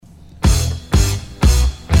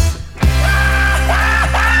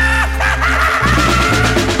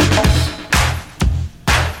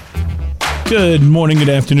Good morning, good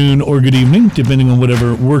afternoon, or good evening, depending on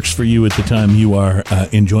whatever works for you at the time you are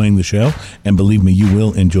enjoying the show. And believe me, you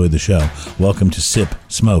will enjoy the show. Welcome to Sip,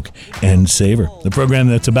 Smoke, and Savor, the program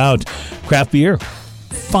that's about craft beer,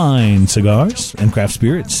 fine cigars, and craft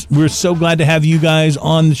spirits. We're so glad to have you guys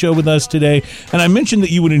on the show with us today. And I mentioned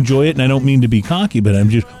that you would enjoy it, and I don't mean to be cocky, but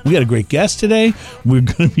we got a great guest today. We're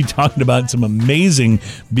going to be talking about some amazing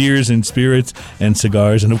beers and spirits and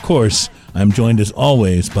cigars. And of course, I'm joined as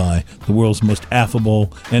always by the world's most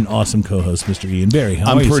affable and awesome co-host, Mr. Ian Barry.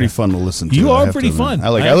 How are you, pretty sir? fun to listen to. You are pretty fun.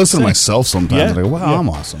 I listen to myself sometimes. Yeah? And I go, wow, Yeah. I'm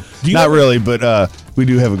awesome. Not really, but we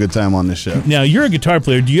do have a good time on this show. Now, you're a guitar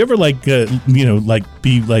player. Do you ever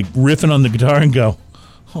be riffing on the guitar and go,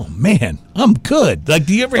 oh man, I'm good? Like,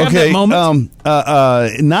 do you ever have that moment?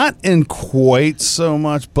 Not in quite so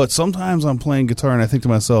much, but sometimes I'm playing guitar and I think to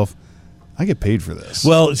myself, I get paid for this.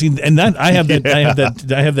 Well, see, and that I have that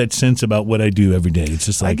I have that sense about what I do every day. It's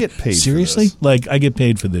just like, I get paid seriously, for this. like I get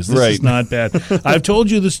paid for this. This Right. is not bad. I've told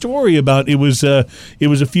you the story about it was a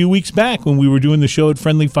few weeks back when we were doing the show at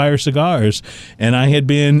Friendly Fire Cigars, and I had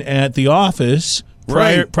been at the office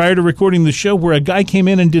prior to recording the show, where a guy came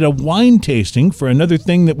in and did a wine tasting for another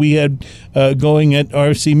thing that we had going at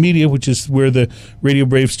RC Media, which is where the Radio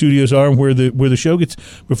Brave studios are and where the show gets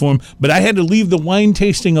performed. But I had to leave the wine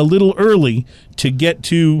tasting a little early to get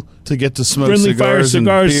to smoke Friendly Fire cigars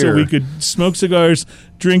Cigars, and so beer. we could smoke cigars,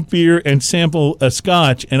 drink beer, and sample a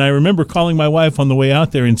scotch. And I remember calling my wife on the way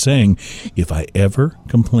out there and saying, "If I ever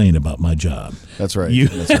complain about my job, That's right.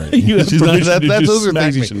 That's right. you have permission to just those are smack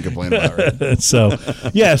things you me." shouldn't complain about. Right? So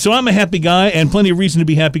I'm a happy guy, and plenty of reason to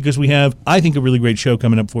be happy because we have, I think, a really great show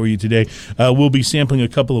coming up for you today. We'll be sampling a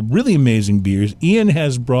couple of really amazing beers. Ian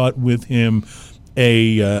has brought with him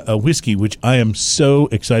a whiskey, which I am so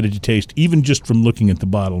excited to taste, even just from looking at the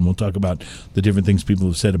bottle. And we'll talk about the different things people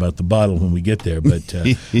have said about the bottle when we get there. But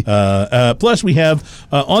plus, we have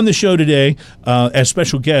on the show today as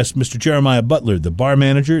special guest Mr. Jeremiah Butler, the bar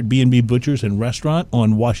manager at B&B Butchers and Restaurant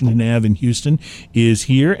on Washington Ave in Houston, is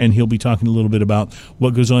here, and he'll be talking a little bit about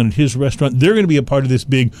what goes on at his restaurant. They're going to be a part of this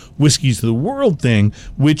big Whiskeys of the World thing,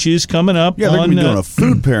 which is coming up. Yeah, they're going to be doing a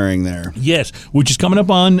food pairing there. Yes, which is coming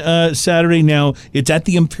up on Saturday. Now, it's at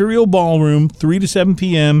the Imperial Ballroom, 3 to 7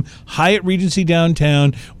 p.m., Hyatt Regency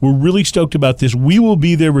downtown. We're really stoked about this. We will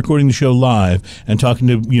be there recording the show live and talking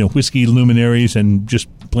to whiskey luminaries and just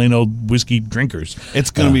plain old whiskey drinkers. It's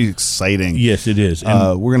going to be exciting. Yes, it is.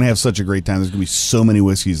 And we're going to have such a great time. There's going to be so many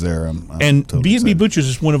whiskeys there. And totally B&B excited. Butchers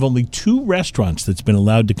is one of only 2 restaurants that's been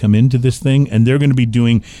allowed to come into this thing, and they're going to be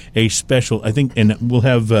doing a special, I think, and we'll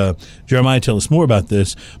have Jeremiah tell us more about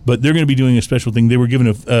this, but they're going to be doing a special thing. They were given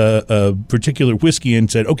a particular whiskey and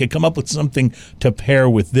said, okay, come up with something to pair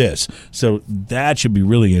with this. So that should be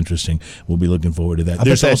really interesting. We'll be looking forward to that. I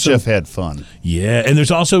bet that chef had fun. Yeah, and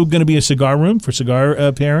there's also going to be a cigar room for cigar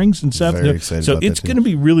pairings and stuff. Very excited so about it's that, going to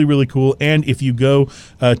be really, really cool. And if you go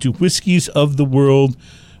to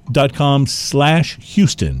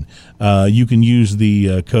whiskeysoftheworld.com/Houston, you can use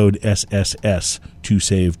the code SSS to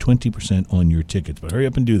save 20% on your tickets. But hurry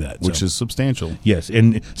up and do that. Which is substantial. Yes,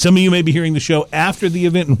 and some of you may be hearing the show after the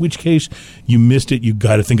event, in which case you missed it. You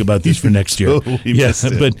got to think about this for next year. Missed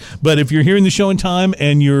it. But if you're hearing the show in time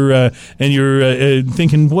and you're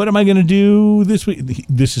thinking, what am I going to do this week?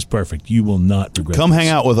 This is perfect. You will not regret. Come hang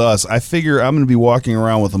out with us. I figure I'm going to be walking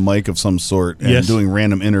around with a mic of some sort and doing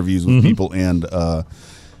random interviews with people and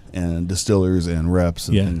distillers and reps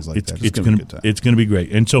and things like that. It's going to be a good time. It's going to be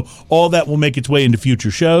great. And so all that will make its way into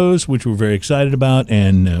future shows, which we're very excited about,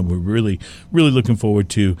 and we're really, really looking forward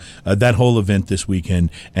to that whole event this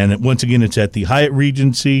weekend. And once again, it's at the Hyatt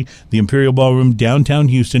Regency, the Imperial Ballroom, downtown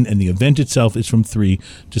Houston, and the event itself is from 3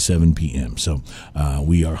 to 7 p.m. So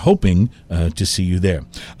we are hoping to see you there.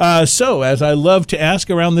 So, as I love to ask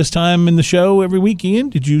around this time in the show every week, Ian,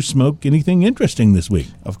 did you smoke anything interesting this week?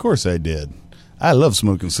 Of course I did. I love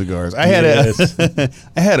smoking cigars. I had a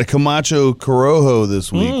Camacho Corojo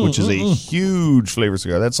this week, which is a huge flavor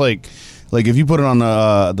cigar. That's like if you put it on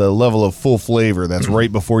the level of full flavor, that's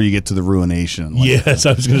right before you get to the ruination. Yes,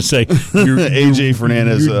 I was going to say AJ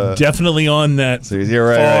Fernandez. You're definitely on that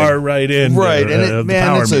right in. Right, there, and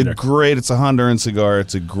it's a Honduran cigar.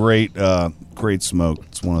 It's a great smoke.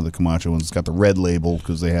 It's one of the Camacho ones. It's got the red label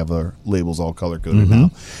because they have their labels all color coded now.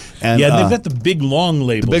 And, they've got the big long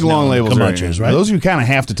labels. The big long labels, Camachos, right? Those you kind of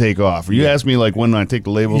have to take off. You ask me when I take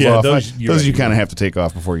the labels off. Those you kind of have to take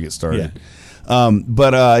off before you get started. Yeah.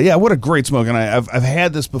 What a great smoke. And I've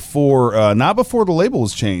had this before, not before the label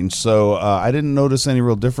was changed, so I didn't notice any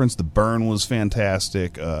real difference. The burn was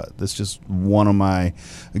fantastic. That's just one of my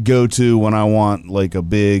go-to when I want like a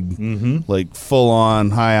big, like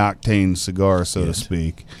full-on high-octane cigar, so to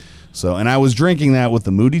speak. So, and I was drinking that with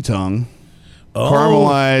the Moody Tongue,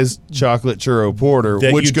 caramelized chocolate churro porter,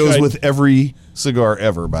 That which you goes tried- with every cigar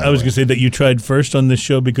ever, by the way. I was going to say that you tried first on this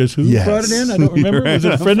show because who Yes. brought it in? I don't remember. Was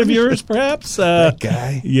it a friend of yours, perhaps? That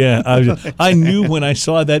guy. Yeah. I knew when I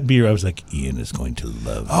saw that beer, I was like, Ian is going to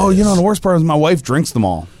love Oh, this. you know, the worst part is my wife drinks them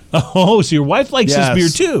all. Oh, so your wife likes this beer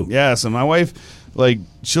too? Yes, and my wife, like,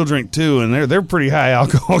 she'll drink too, and they're pretty high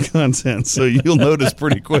alcohol content, so you'll notice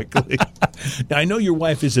pretty quickly. Now, I know your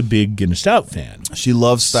wife is a big Guinness Stout fan. She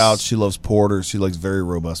loves stouts, she loves porters, she likes very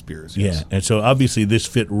robust beers. Yes. Yeah, and so obviously this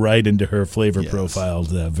fit right into her flavor Yes. profile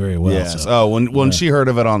very well. Yes. So. Oh, when she heard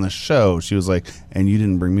of it on the show, she was like, "And you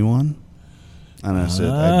didn't bring me one?" And I said,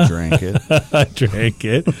 "I drank it." I drank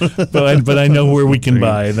it, but I know where we can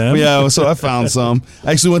buy them. Yeah, so I found some.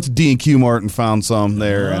 I actually went to D&Q Mart and found some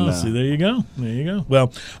there. Oh, and see, there you go. There you go.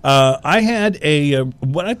 Well, I had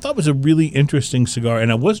what I thought was a really interesting cigar,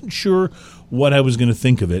 and I wasn't sure what I was going to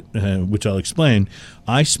think of it, which I'll explain.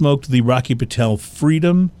 I smoked the Rocky Patel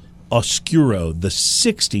Freedom Oscuro, the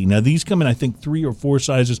 60. Now, these come in, I think, 3 or 4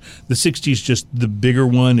 sizes. The 60 is just the bigger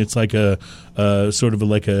one. It's like a sort of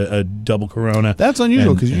like a double Corona. that's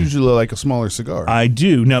unusual And- because you usually like a smaller cigar. I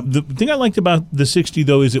do. Now, the thing I liked about the 60,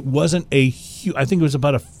 though, is it wasn't a huge, I think it was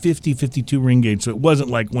about a 50, 52 ring gauge, so it wasn't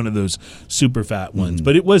like one of those super fat ones.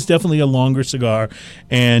 But it was definitely a longer cigar.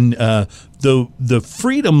 And the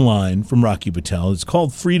Freedom line from Rocky Patel, it's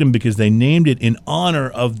called Freedom because they named it in honor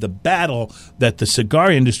of the battle that the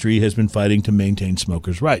cigar industry has been fighting to maintain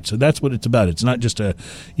smokers' rights. So that's what it's about. It's not just a,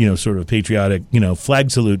 sort of patriotic,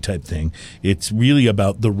 flag salute type thing. It's really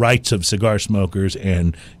about the rights of cigar smokers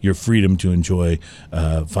and your freedom to enjoy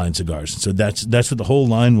fine cigars. So that's what the whole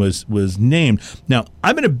line was named. Now,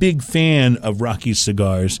 I've been a big fan of Rocky's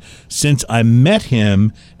cigars since I met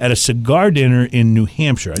him at a cigar dinner in New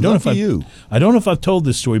Hampshire. I don't know if I've told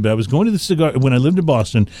this story, but I was going to the cigar when I lived in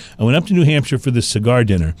Boston. I went up to New Hampshire for this cigar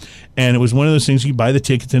dinner, and it was one of those things you buy the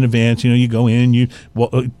tickets in advance. You go in, you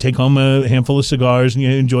take home a handful of cigars, and you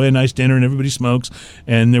enjoy a nice dinner, and everybody smokes.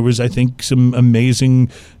 And there was, I think, some amazing,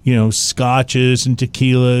 scotches and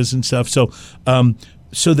tequilas and stuff.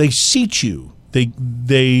 So they seat you.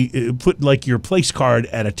 They put like your place card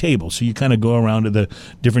at a table, so you kind of go around to the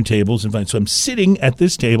different tables and find. So I'm sitting at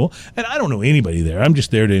this table, and I don't know anybody there. I'm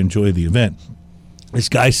just there to enjoy the event. This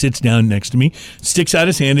guy sits down next to me, sticks out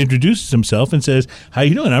his hand, introduces himself, and says, "How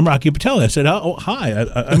you doing? I'm Rocky Patel." I said, "Oh, hi,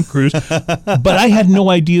 I'm Cruz," but I had no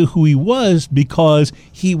idea who he was because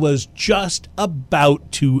he was just about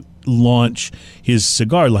to launch his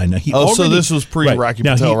cigar line. Now, so this was pre-Rocky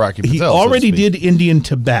Patel. Rocky Patel. He already did Indian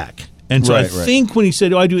Tobacco. And so I think when he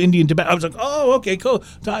said, I do Indian Tobacco, I was like, oh, okay, cool.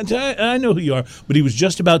 I know who you are. But he was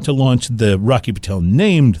just about to launch the Rocky Patel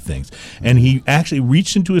named things. And he actually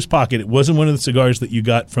reached into his pocket. It wasn't one of the cigars that you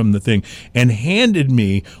got from the thing. And handed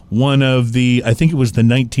me one of I think it was the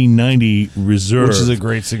 1990 Reserve. Which is a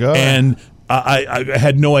great cigar. And I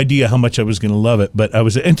had no idea how much I was going to love it,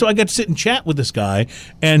 and so I got to sit and chat with this guy,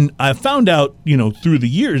 and I found out, through the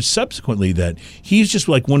years subsequently that he's just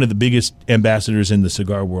like one of the biggest ambassadors in the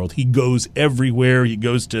cigar world. He goes everywhere. He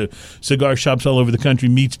goes to cigar shops all over the country,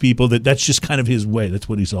 meets people. That's just kind of his way. That's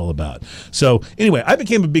what he's all about. So anyway, I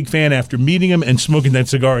became a big fan after meeting him and smoking that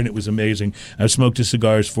cigar, and it was amazing. I've smoked his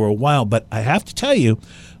cigars for a while, but I have to tell you,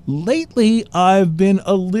 lately, I've been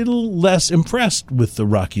a little less impressed with the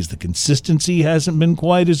Rockies. The consistency hasn't been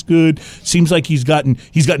quite as good. Seems like he's gotten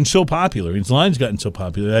so popular. His line's gotten so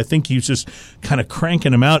popular. I think he's just kind of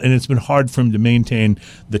cranking them out, and it's been hard for him to maintain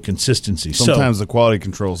the consistency. Sometimes the quality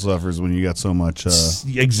control suffers when you got so much.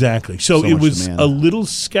 Exactly. So it was demand. A little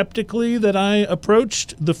skeptically that I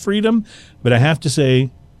approached the Freedom, but I have to say,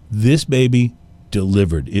 this baby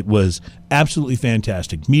delivered. It was absolutely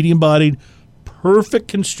fantastic. Medium-bodied, perfect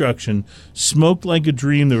construction, smoked like a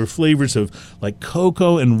dream. There were flavors of like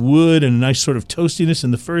cocoa and wood and a nice sort of toastiness in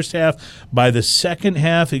the first half. By the second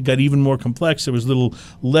half, it got even more complex. There was little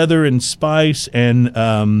leather and spice. And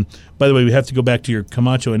by the way, we have to go back to your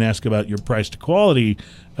Camacho and ask about your price to quality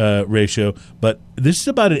ratio. But this is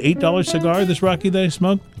about an $8 cigar, this Rocky that I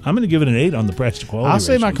smoked. I'm going to give it an 8 on the price to quality I'll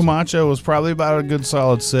say ratio. my Camacho was probably about a good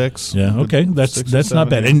solid 6. Yeah, okay. That's not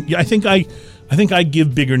bad. And I think I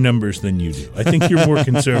give bigger numbers than you do. I think you're more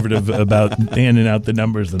conservative about handing out the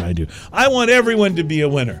numbers than I do. I want everyone to be a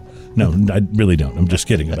winner. No, I really don't. I'm just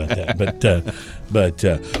kidding about that. But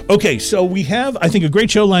okay, so we have, I think, a great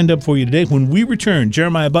show lined up for you today. When we return,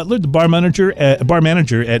 Jeremiah Butler, the bar manager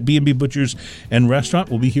at B&B Butchers and Restaurant,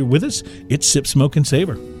 will be here with us. It's Sip, Smoke, and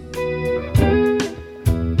Savor.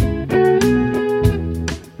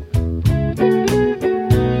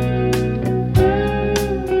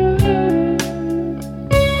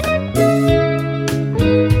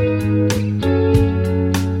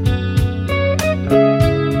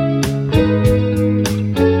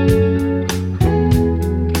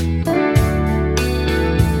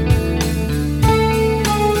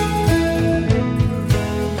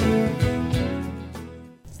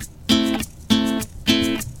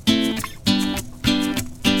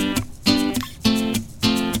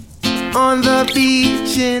 on the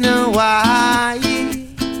beach in Hawaii.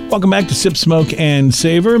 Welcome back to Sip, Smoke, and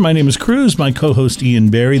Savor. My name is Cruz. My co-host Ian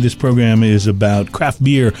Barry. This program is about craft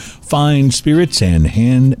beer, fine spirits, and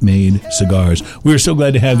handmade cigars. We are so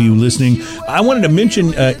glad to have you listening. I wanted to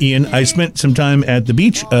mention, Ian, I spent some time at the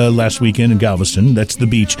beach last weekend in Galveston. That's the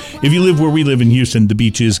beach. If you live where we live in Houston, the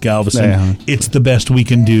beach is Galveston. Yeah. It's the best we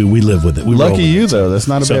can do. We live with it. We roll Lucky with you, it. though. That's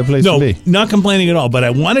not a bad place to be. Not complaining at all, but I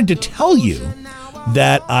wanted to tell you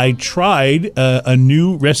that I tried a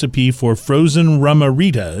new recipe for frozen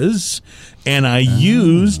rumaritas, and I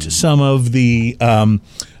used some of the rum,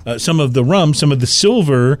 some of the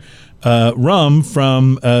silver rum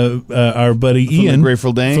from our buddy Ian. The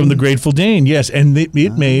Grateful Dane? From the Grateful Dane, yes. And it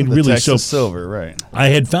made the really Texas Silver, right. I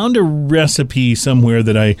had found a recipe somewhere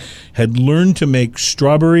that I had learned to make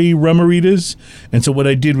strawberry rumaritas. And so what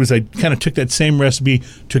I did was I kind of took that same recipe,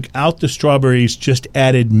 took out the strawberries, just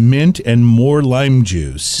added mint and more lime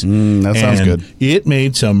juice. That sounds good. It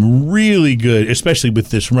made some really good, especially with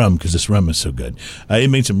this rum, because this rum is so good. It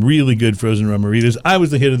made some really good frozen rumaritas. I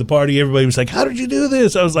was the hit of the party. Everybody was like, how did you do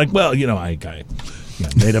this? I was like, well,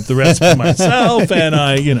 I made up the recipe myself, and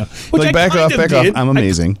which Like, I back kind off, of did. I'm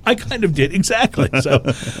amazing. I kind of did, exactly. So,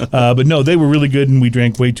 but no, they were really good, and we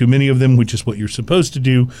drank way too many of them, which is what you're supposed to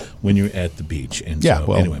do when you're at the beach. And Yeah, so,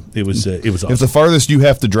 well, anyway, it was awesome. If the farthest you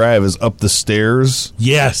have to drive is up the stairs,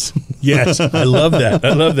 Yes, I love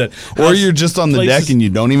that. or you're just on the Places- deck and you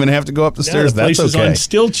don't even have to go up the stairs, the that's place is okay. on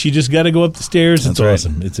stilts. You just got to go up the stairs. It's That's right.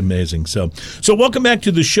 awesome. It's amazing. So welcome back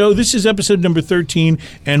to the show. This is episode number 13,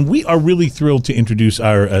 and we are really thrilled to introduce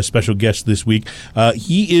our special guest this week.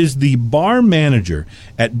 He is the bar manager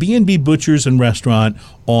at B&B Butchers and Restaurant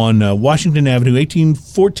on Washington Avenue,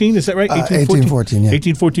 1814. Is that right? 1814, yeah.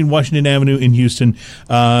 1814 Washington Avenue in Houston.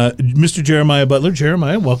 Mr. Jeremiah Butler.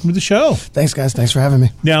 Jeremiah, welcome to the show. Thanks, guys. Thanks for having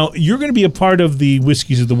me. Now, you're going to be a part of the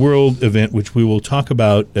Whiskeys of the World event, which we will talk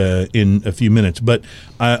about in a few minutes. But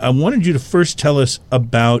I wanted you to first tell us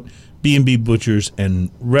about B&B Butchers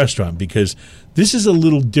and Restaurant, because this is a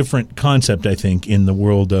little different concept, I think, in the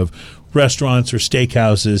world of restaurants or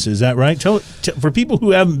steakhouses. Is that right? For people who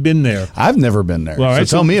haven't been there. I've never been there, Well, all right,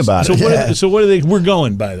 so tell me about it. What are they? We're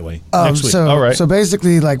going, by the way, next week. All right. So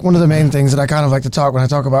basically, like, one of the main things that I kind of like to talk when I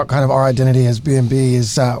talk about kind of our identity as B&B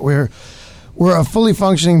is we're a fully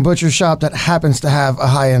functioning butcher shop that happens to have a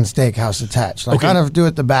high-end steakhouse attached. I kind of do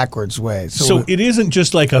it the backwards way. So it isn't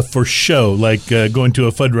just like a for show, like going to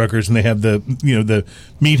a Fuddruckers and they have the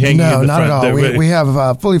meat hanging in the front. No, not at all. We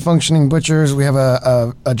have fully functioning butchers. We have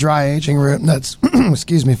a dry aging room that's,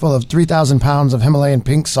 excuse me, full of 3,000 pounds of Himalayan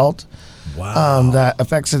pink salt. Wow. That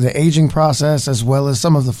affects the aging process as well as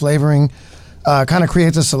some of the flavoring. Kind of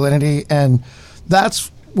creates a salinity, and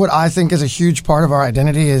that's what I think is a huge part of our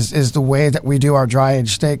identity is the way that we do our dry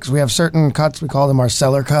aged steaks. We have certain cuts, we call them our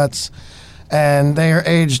cellar cuts, and they are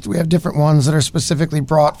aged. We have different ones that are specifically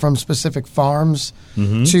brought from specific farms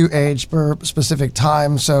to age for specific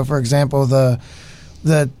times. So, for example, the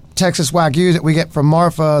Texas Wagyu that we get from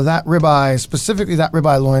Marfa, that ribeye, specifically that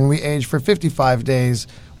ribeye loin, we age for 55 days,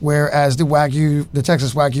 whereas the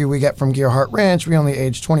Texas Wagyu we get from Gearhart Ranch, we only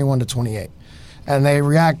age 21 to 28. And they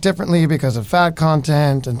react differently because of fat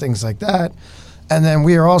content and things like that. And then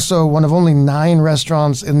we are also one of only 9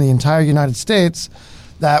 restaurants in the entire United States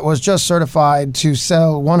that was just certified to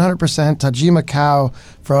sell 100% Tajima cow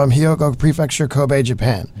from Hyogo Prefecture, Kobe,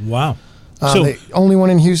 Japan. Wow. The only one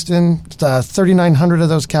in Houston, 3,900 of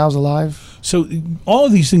those cows alive. So all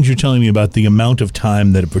of these things you're telling me about the amount of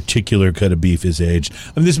time that a particular cut of beef is aged,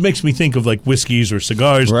 I mean, this makes me think of like whiskeys or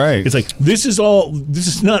cigars. Right. It's like this is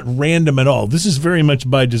not random at all. This is very much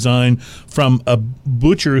by design from a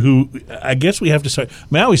butcher who, I guess we have to start. I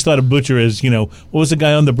mean, I always thought of butcher as, what was the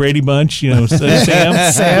guy on the Brady Bunch?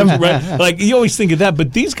 Sam. Right? Like you always think of that,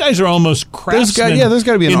 but these guys are almost craftsmen. There's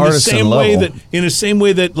got to be an artisan level. In the same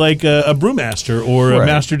way that like a brewmaster or a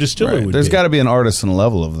master distiller would There's be. Got to be an artisan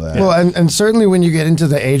level of that. Well, and certainly when you get into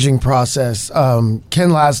the aging process, Ken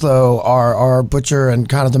Laszlo, our butcher and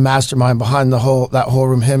kind of the mastermind behind that whole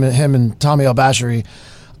room, him and Tommy El-Bashiri,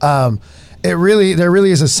 there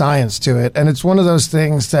really is a science to it, and it's one of those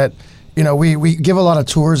things that we give a lot of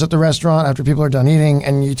tours at the restaurant after people are done eating,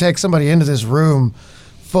 and you take somebody into this room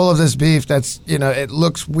full of this beef that's, it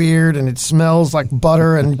looks weird and it smells like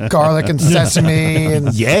butter and garlic and sesame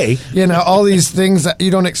and yay, all these things that you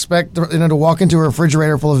don't expect, to walk into a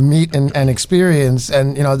refrigerator full of meat and experience.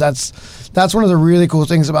 And, that's one of the really cool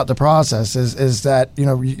things about the process is that,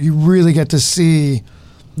 you really get to see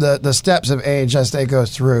the steps of age as they go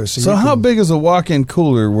through. So how big is a walk-in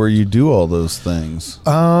cooler where you do all those things?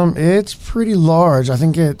 It's pretty large. I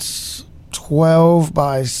think it's 12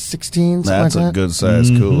 by 16. That's like a that. good size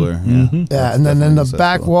cooler. Yeah, Yeah, and then in the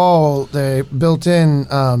back wall, they built in.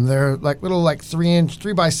 They're like little 3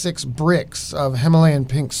 by 6 bricks of Himalayan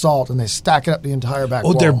pink salt, and they stack it up the entire back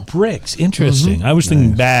wall. Oh, they're bricks. Interesting. I was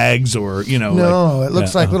thinking bags or No, it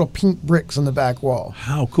looks like little pink bricks on the back wall.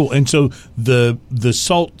 How cool! And so the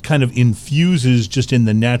salt kind of infuses just in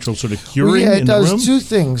the natural sort of curing Yeah, in it the room. does two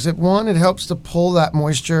things. One, it helps to pull that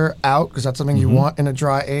moisture out because that's something you want in a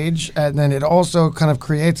dry age, and then it also kind of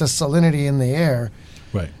creates a salinity in the air,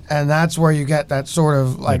 Right. and that's where you get that sort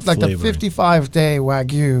of like the flavoring. 55-day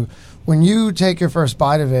Wagyu. When you take your first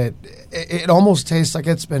bite of it, it almost tastes like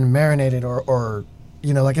it's been marinated or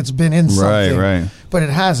like it's been in something. Right. But it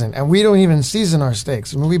hasn't. And we don't even season our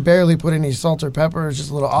steaks. I mean, we barely put any salt or pepper, it's just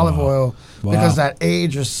a little olive oil because that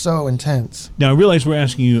age is so intense. Now I realize we're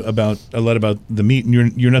asking you a lot about the meat,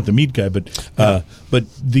 and you're not the meat guy, but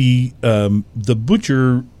the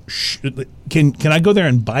butcher. Can I go there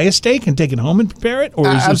and buy a steak and take it home and prepare it, or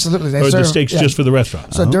is absolutely. Or are the steaks just for the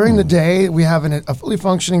restaurant? So during the day, we have a fully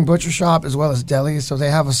functioning butcher shop as well as deli. So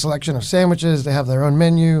they have a selection of sandwiches. They have their own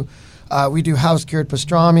menu. We do house-cured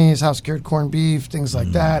pastrami's, house-cured corned beef, things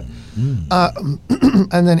like that.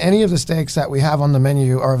 And then any of the steaks that we have on the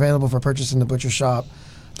menu are available for purchase in the butcher shop.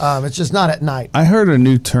 It's just not at night. I heard a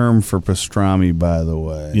new term for pastrami, by the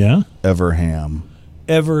way. Yeah? Everham.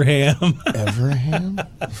 Everham.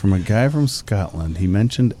 Everham? From a guy from Scotland. He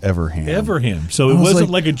mentioned Everham. Everham. So it wasn't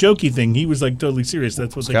like a jokey thing. He was like totally serious.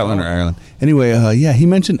 That's what Scotland they or call it. Ireland. Anyway, he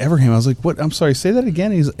mentioned Everham. I was like, what? I'm sorry, say that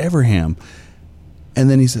again. He's Everham. And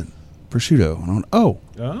then he said, prosciutto. And I went, Oh,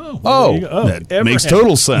 well, there you go. that makes Everham.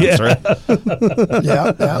 total sense, right?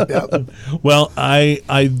 Yeah. Well,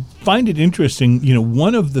 I find it interesting.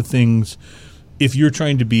 One of the things, if you're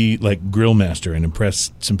trying to be like grill master and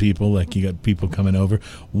impress some people, like you got people coming over,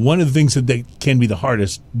 one of the things that can be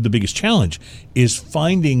the biggest challenge is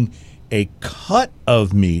finding a cut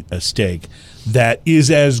of meat, a steak, that is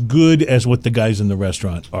as good as what the guys in the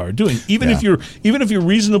restaurant are doing. Even if you're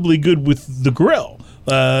reasonably good with the grill.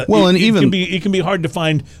 It can be hard to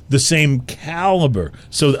find the same caliber.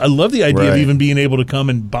 So I love the idea of even being able to come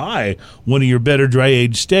and buy one of your better dry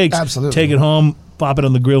aged steaks, Absolutely. take it home, pop it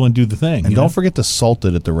on the grill, and do the thing. And don't forget to salt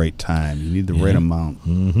it at the right time. You need the right amount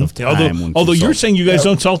of time. Although you're saying you guys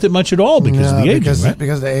don't salt it much at all because of the aging, right?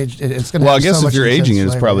 Because the age, it's going to. Well, I guess if you're aging it,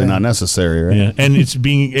 it's probably not necessary, right? Yeah, and it's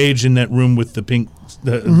being aged in that room with the pink.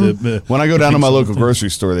 When I go down to my local grocery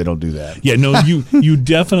store, they don't do that. Yeah, no, you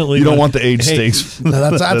definitely You don't want the aged steaks.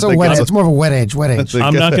 That's a wet. It's more of a wet age.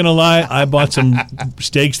 I'm not going to lie. I bought some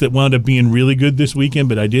steaks that wound up being really good this weekend,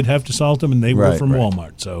 but I did have to salt them, and they were from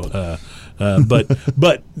Walmart. So,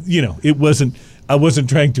 but it wasn't. I wasn't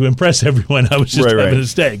trying to impress everyone. I was just having a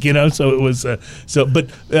steak, So it was But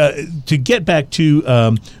to get back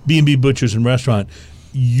to B&B Butchers and Restaurant,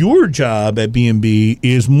 your job at B&B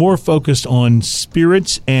is more focused on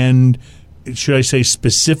spirits and, should I say,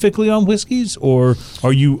 specifically on whiskeys, or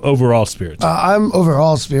are you overall spirits? I'm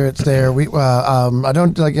overall spirits there. We I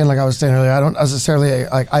don't, again, like I was saying earlier, I don't necessarily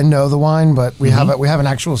I know the wine, but we have an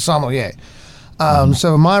actual sommelier.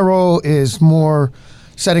 So my role is more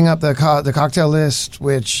setting up the cocktail list,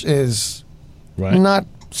 which is not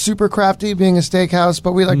super crafty, being a steakhouse,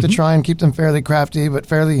 but we like to try and keep them fairly crafty, but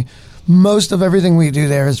fairly. Most of everything we do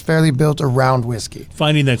there is fairly built around whiskey.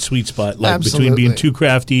 Finding that sweet spot, like Absolutely. between being too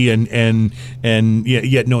crafty and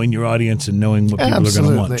yet knowing your audience and knowing what people are going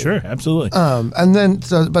to want. Sure, absolutely. And then,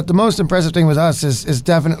 but the most impressive thing with us is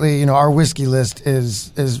definitely, our whiskey list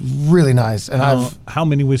is really nice. And how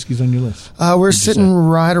many whiskeys on your list? We're sitting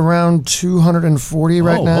right around 240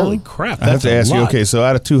 right now. Holy crap! I have That's to a ask you. lot. Okay, so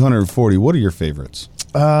out of 240, what are your favorites?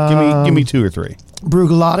 Give me 2 or 3.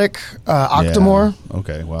 Brugalotic, Octomore. Yeah.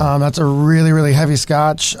 Okay, wow. That's a really, really heavy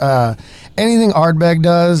scotch. Anything Ardbeg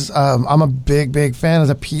does, I'm a big fan of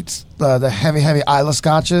the Pete's, the heavy Isla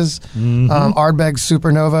scotches. Ardbeg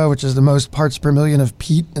Supernova, which is the most parts per million of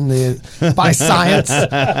peat by science.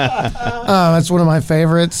 That's one of my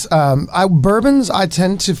favorites. Bourbons, I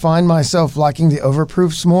tend to find myself liking the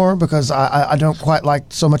overproofs more because I don't quite like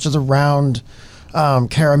so much of the round,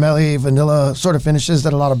 caramelly, vanilla sort of finishes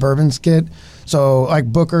that a lot of bourbons get. So like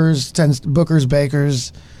Booker's,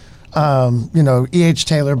 Baker's, E.H.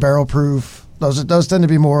 Taylor Barrel Proof. Those tend to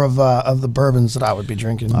be more of the bourbons that I would be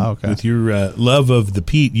drinking. Oh, okay. With your love of the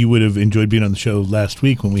peat, you would have enjoyed being on the show last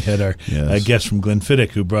week when we had our guest from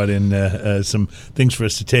Glenfiddich who brought in some things for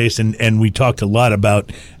us to taste, and we talked a lot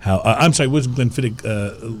about how. I'm sorry, it wasn't Glenfiddich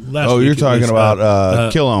last week. Oh, you're talking about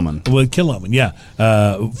Killoman. Well, Killoman, yeah.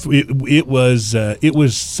 It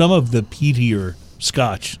was some of the peatier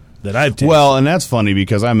Scotch that I've tasted. Well, and that's funny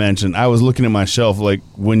because I mentioned I was looking at my shelf like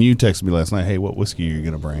when you texted me last night, hey, what whiskey are you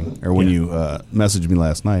going to bring? Or when you messaged me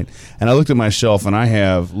last night. And I looked at my shelf and I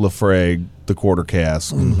have Laphroaig, the quarter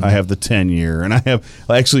cask. I have the 10-year. And I have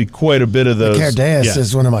actually quite a bit of those. Cardaeus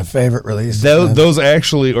is one of my favorite releases. Those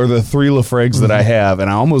actually are the 3 Laphroaigs that I have. And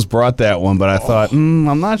I almost brought that one, but I thought,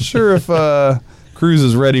 I'm not sure if Cruz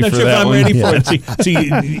is ready Not for sure that if I'm one. ready for it. See,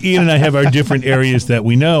 Ian and I have our different areas that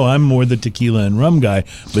we know. I'm more the tequila and rum guy,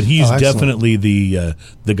 but he's definitely the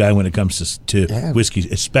guy when it comes to whiskey,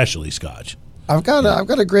 especially Scotch. I've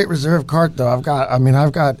got a great reserve cart though. I've got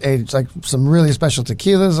some really special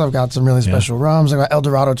tequilas. I've got some really special rums. I've got El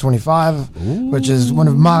Dorado 25, which is one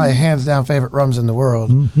of my hands down favorite rums in the world.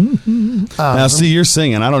 Now, see, you're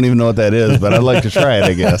singing. I don't even know what that is, but I'd like to try it,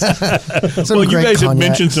 I guess. Well, you guys have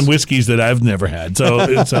mentioned some whiskeys that I've never had.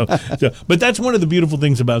 But that's one of the beautiful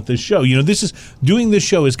things about this show. You know, doing this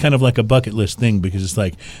show is kind of like a bucket list thing because it's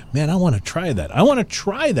like, man, I want to try that. I want to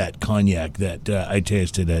try that cognac that I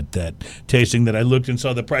tasted at that tasting that I looked and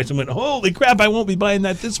saw the price and went, holy crap, I won't be buying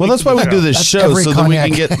that this week. Well, that's why we do this show so that we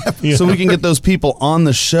can get those people on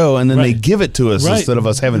the show and then they give it to us instead of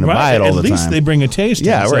us having to buy it all the time. At least they bring a taste.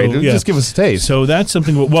 Yeah, right. Just give us a taste. So that's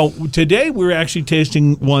something. Well, today we're actually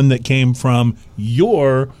tasting one that came from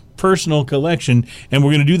your personal collection, and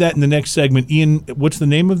we're going to do that in the next segment. Ian, what's the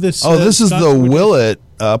name of this? This is the Willet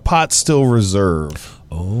Pot Still Reserve.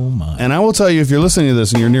 Oh, my. And I will tell you, if you're listening to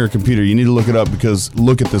this and you're near a computer, you need to look it up because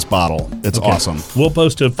look at this bottle. It's awesome. We'll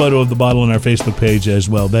post a photo of the bottle on our Facebook page as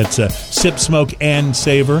well. That's Sip, Smoke, and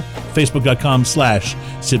Savor,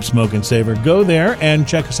 Facebook.com/Sip, Smoke, and Savor. Go there and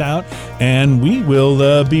check us out, and we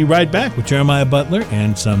will be right back with Jeremiah Butler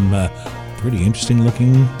and some pretty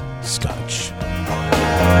interesting-looking Scotch.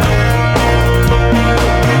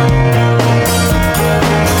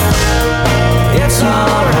 It's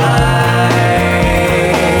all right.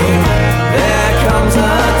 There comes a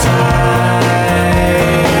time.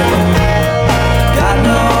 Got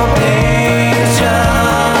no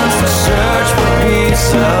patience to search for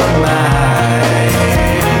peace of mind.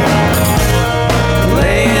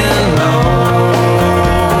 Laying low,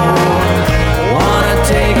 wanna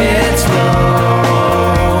take it slow.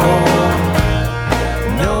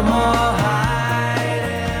 No more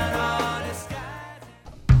hiding on the sky.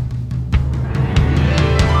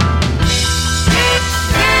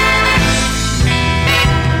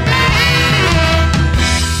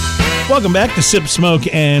 Welcome back to Sip,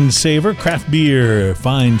 Smoke, and Savor. Craft beer,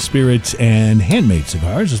 fine spirits, and handmade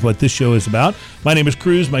cigars is what this show is about. My name is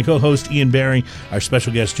Cruz. My co-host Ian Barry. Our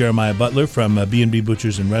special guest Jeremiah Butler from B&B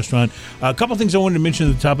Butchers and Restaurant. A couple things I wanted to mention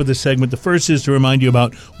at the top of this segment. The first is to remind you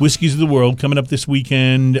about Whiskeys of the World coming up this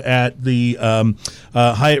weekend at the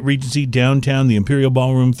Hyatt Regency downtown, the Imperial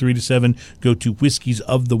Ballroom, 3 to 7. Go to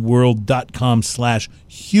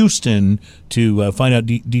whiskeysoftheworld.com/Houston to find out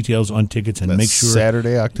details on tickets and That's make sure.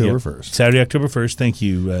 Saturday, October 1st. Saturday, October 1st. Thank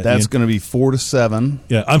you. That's going to be 4 to 7.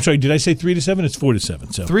 Yeah, I'm sorry. Did I say 3 to 7? It's 4 to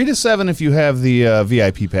 7. So 3 to 7 if you have the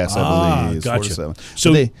VIP pass, I believe. Gotcha. 4 to 7.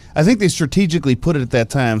 So I think they strategically put it at that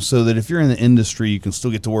time so that if you're in the industry, you can still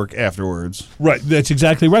get to work afterwards. right, that's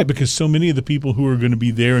exactly right. Because so many of the people who are going to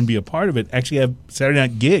be there and be a part of it actually have Saturday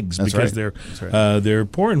night gigs because they're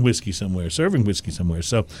pouring whiskey somewhere, serving whiskey somewhere.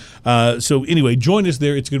 So anyway, join us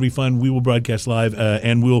there. It's going to be fun. We will broadcast live,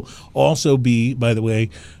 and we'll also be, by the way,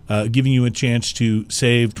 giving you a chance to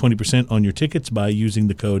save 20% on your tickets by using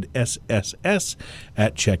the code SSS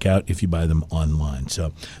at checkout if you buy them online.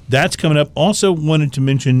 So that's coming up. Also wanted to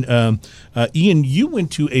mention, Ian, you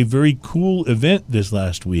went to a very cool event this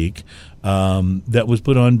last week that was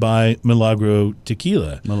put on by Milagro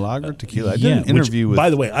Tequila. Milagro Tequila. I did an interview with... By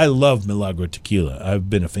the way, I love Milagro Tequila. I've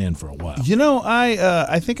been a fan for a while. You know,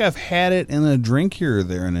 I think I've had it in a drink here or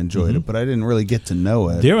there and enjoyed it, but I didn't really get to know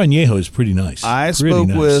it. Their añejo is pretty nice. I spoke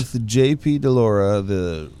with J.P. Delora,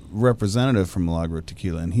 the representative from Milagro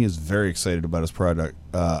Tequila, and he is very excited about his product.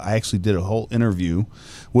 I actually did a whole interview,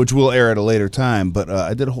 which we'll air at a later time, but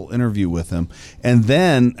I did a whole interview with him. And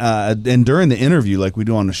then, and during the interview, like we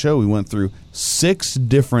do on the show, we went through 6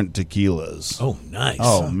 different tequilas. Oh, nice.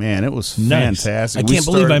 Oh, man, it was fantastic. I can't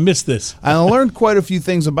believe I missed this. I learned quite a few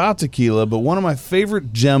things about tequila, but one of my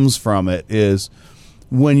favorite gems from it is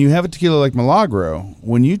when you have a tequila like Milagro,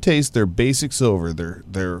 when you taste their basic silver,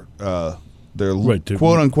 their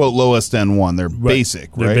quote unquote lowest end one, their basic,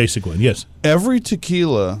 right? Their basic one, yes. Every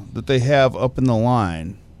tequila that they have up in the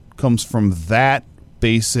line comes from that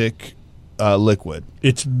basic liquid.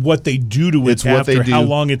 It's what they do to it It's what they after do how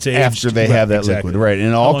long it's aged. after they have that liquid, right? And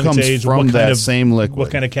it How all long it's comes aged, from what kind that of- same liquid.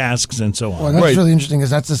 What kind of casks and so on. Well, that's Right. really interesting because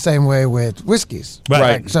that's the same way with whiskeys. Right.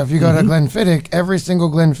 Like, so if you go to Glenfiddich, every single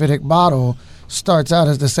Glenfiddich bottle starts out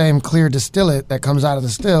as the same clear distillate that comes out of the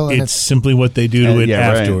still, and It's simply what they do to it yeah,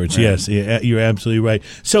 right, afterwards. right. Yes, you're absolutely right.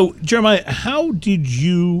 So, Jeremiah, how did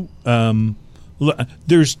you?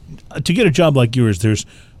 There's to get a job like yours. There's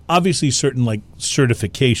obviously certain like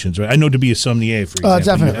certifications, right? I know to be a sommelier, for example,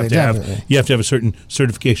 Definitely, you definitely. have to have a certain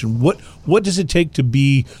certification. What does it take to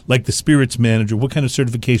be like the spirits manager? What kind of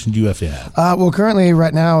certification do you have to have? well, currently,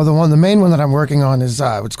 right now, the main one that I'm working on is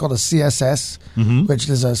what's called a CSS, which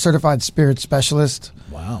is a Certified Spirit Specialist.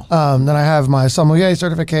 Wow. Then I have my sommelier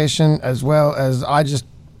certification, as well as I just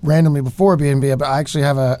randomly before B&B, but I actually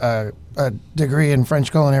have a degree in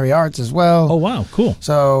French culinary arts as well. Oh wow, cool.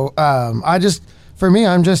 So for me,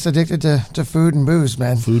 I'm just addicted to food and booze,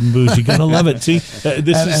 man. Food and booze, you gotta love it. See,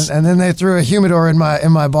 And then they threw a humidor in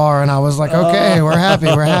my bar, and I was like, okay, we're happy.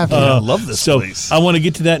 I love this so place. I want to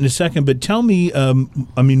get to that in a second, but tell me,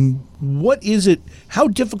 what is it? How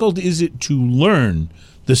difficult is it to learn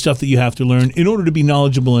the stuff that you have to learn in order to be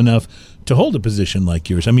knowledgeable enough to hold a position like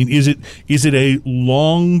yours? I mean, is it a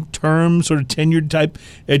long-term sort of tenured type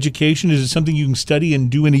education? Is it something you can study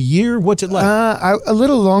and do in a year? What's it like? A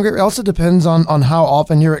little longer. It also depends on how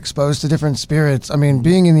often you're exposed to different spirits. I mean,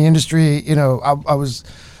 being in the industry, I was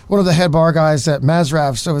one of the head bar guys at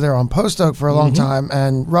Mazraf's over there on Post Oak for a long time,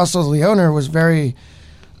 and Russell, the owner, was very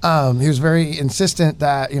he was very insistent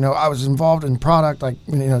that I was involved in product, like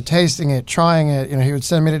tasting it, trying it. He would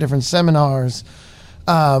send me to different seminars,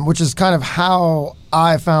 which is kind of how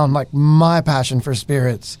I found like my passion for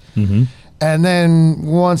spirits. And then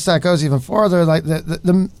once that goes even farther, like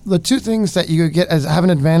the two things that you get as have an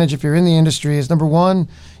advantage if you're in the industry is, number one,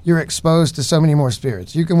 you're exposed to so many more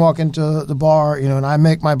spirits. You can walk into the bar, and I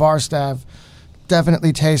make my bar staff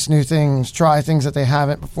definitely taste new things, try things that they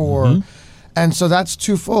haven't before. And so that's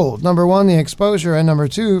twofold. Number one, the exposure, and number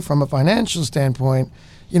two, from a financial standpoint,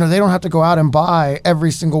 they don't have to go out and buy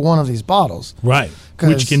every single one of these bottles. Right.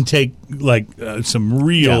 Which can take like some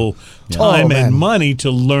real time and money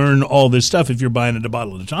to learn all this stuff if you're buying it a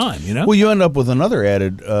bottle at a time, Well, you end up with another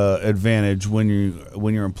added advantage when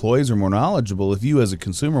your employees are more knowledgeable. If you as a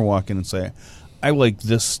consumer walk in and say, I like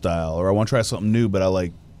this style, or I want to try something new, but I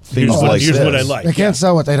like things like here's this. what I like. They can't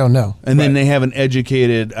sell what they don't know. And then they have an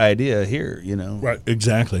educated idea here, Right,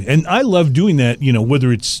 exactly. And I love doing that,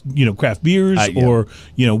 whether it's, craft beers or,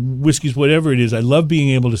 whiskeys, whatever it is. I love being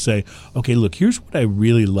able to say, okay, look, here's what I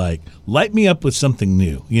really like. Light me up with something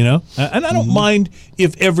new, And I don't mind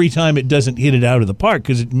if every time it doesn't hit it out of the park,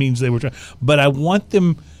 because it means they were trying. But I want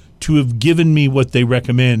them to have given me what they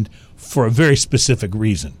recommend for a very specific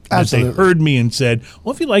reason. Absolutely. That they heard me and said,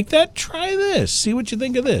 well, if you like that, try this. See what you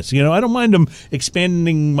think of this. I don't mind them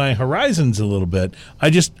expanding my horizons a little bit. I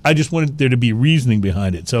just wanted there to be reasoning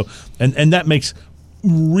behind it. So, and that makes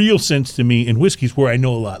real sense to me in whiskeys where I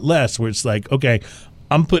know a lot less, where it's like, okay,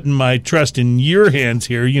 I'm putting my trust in your hands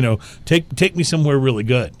here. Take me somewhere really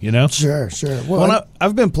good, Sure. Well,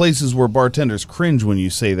 I've been places where bartenders cringe when you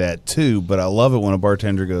say that too, but I love it when a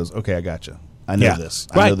bartender goes, okay, I got you. I know this.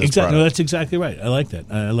 I know this exactly. product. No, that's exactly right. I like that.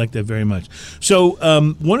 I like that very much. So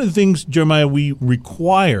one of the things, Jeremiah, we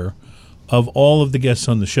require of all of the guests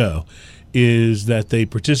on the show is that they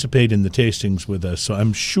participate in the tastings with us. So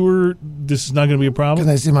I'm sure this is not going to be a problem. Can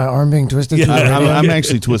they see my arm being twisted? Yeah. I'm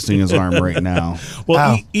actually twisting his arm right now.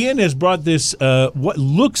 Well, Ian has brought this, what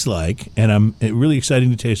looks like, and I'm really excited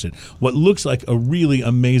to taste it, what looks like a really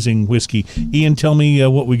amazing whiskey. Ian, tell me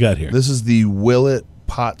what we got here. This is the Willet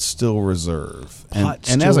Pot Still Reserve. And Pot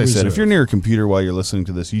as Still I said, if Reserve. you're near a computer while you're listening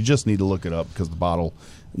to this, you just need to look it up because the bottle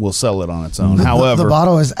will sell it on its own. However, the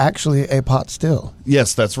bottle is actually a pot still.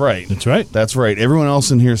 yes, that's right. That's right. That's right. Everyone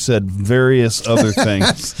else in here said various other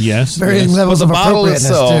things. Yes. Varying yes. levels But of the bottle appropriateness,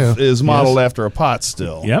 itself too. is modeled after a pot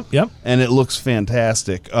still. Yep. And it looks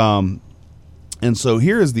fantastic. And so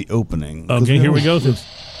here is the opening. Okay, here we go.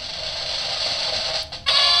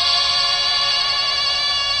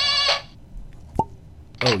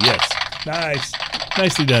 Oh, yes. Nice.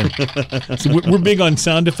 Nicely done. So we're big on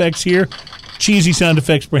sound effects here. Cheesy sound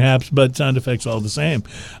effects, perhaps, but sound effects all the same.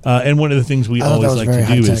 And one of the things we I thought always that was like to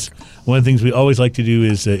very do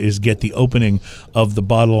high-tech. is get the opening of the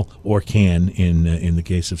bottle or can in the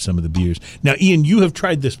case of some of the beers. Now, Ian, you have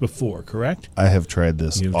tried this before, correct? I have tried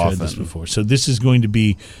this You've often. tried this before, so this is going to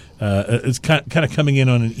be it's kind of coming in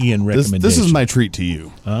on an Ian recommendation. This is my treat to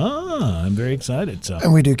you. I'm very excited. So,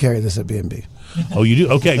 And we do carry this at B&B. oh, you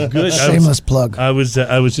do? Okay, good. Shameless plug. I was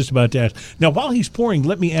just about to ask. Now, while he's pouring,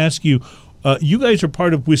 let me ask you, you guys are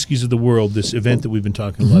part of Whiskeys of the World, this event that we've been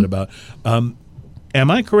talking a lot about. Am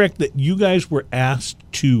I correct that you guys were asked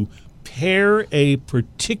to pair a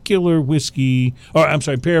particular whiskey, or I'm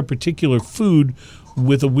sorry, pair a particular food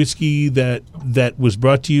with a whiskey that was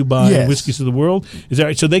brought to you by Yes. Whiskeys of the World? Is that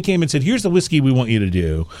right? So they came and said, "Here's the whiskey we want you to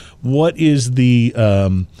do. What is the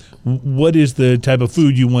type of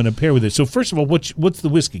food you want to pair with it?" So first of all, what's the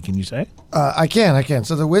whiskey? Can you say? I can.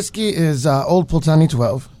 So the whiskey is Old Pulteney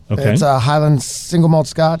 12. Okay. It's a Highland single malt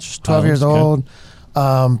Scotch, 12 years okay. old,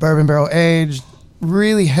 bourbon barrel aged,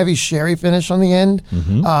 really heavy sherry finish on the end,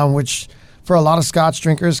 Mm-hmm. which for a lot of Scotch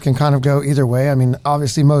drinkers can kind of go either way. I mean,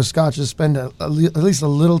 obviously most Scotches spend at least a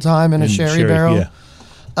little time in a sherry barrel.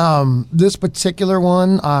 Yeah. This particular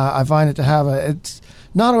one, I find it to have it's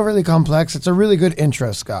not overly complex. It's a really good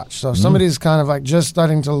intro Scotch. So if somebody's kind of like just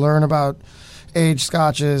starting to learn about aged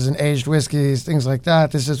Scotches and aged whiskeys, things like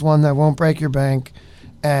that, this is one that won't break your bank.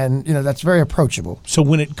 And, that's very approachable. So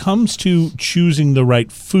when it comes to choosing the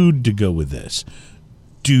right food to go with this,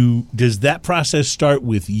 does that process start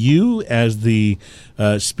with you as the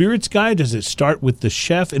spirits guy? Does it start with the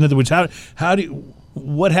chef? In other words,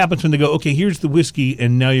 what happens when they go, okay, here's the whiskey,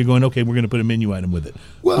 and now you're going, okay, we're going to put a menu item with it?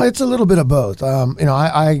 Well, it's a little bit of both.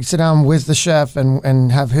 I sit down with the chef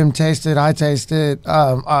and have him taste it. I taste it.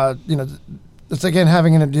 It's again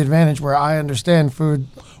having the advantage where I understand food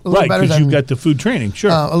a little Right, better because than you've got the food training, sure.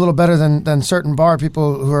 a little better than certain bar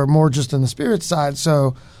people who are more just on the spirit side.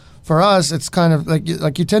 So for us, it's kind of like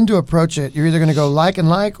you tend to approach it. You're either going to go like and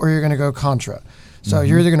like, or you're going to go contra. So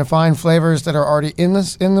you're either going to find flavors that are already in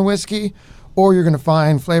the whiskey, or you're going to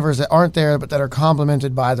find flavors that aren't there but that are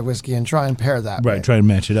complemented by the whiskey and try and pair that. Right, way. try to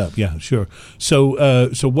match it up. Yeah, sure. So,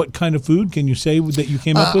 what kind of food can you say that you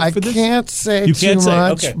came up with for this? I can't say You too can't say,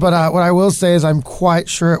 much, okay. but what I will say is I'm quite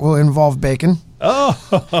sure it will involve bacon.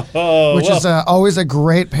 Which is always a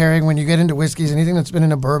great pairing when you get into whiskeys. Anything that's been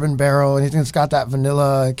in a bourbon barrel, anything that's got that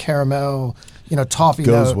vanilla, caramel, toffee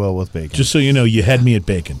Goes note. well with bacon. Just so you know, you had me at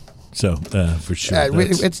bacon. So, for sure.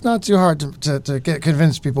 It's not too hard to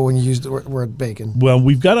convince people when you use the word bacon. Well,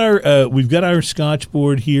 we've got our Scotch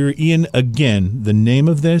board here. Ian, again, the name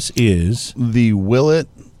of this is The Willet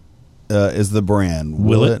is the brand.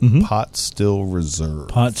 Willet, Pot Still Reserve.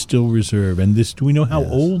 Pot Still Reserve. And this, do we know how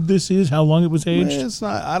old this is? How long it was aged? It's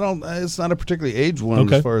not. It's not a particularly aged one,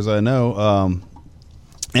 Okay. as far as I know.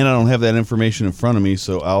 And I don't have that information in front of me,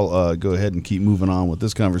 so I'll go ahead and keep moving on with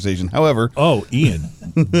this conversation. However, Oh, Ian,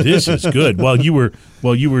 this is good. While you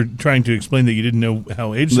were trying to explain that you didn't know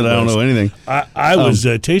how aged it that was, I don't know anything. I was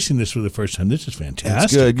tasting this for the first time. This is fantastic.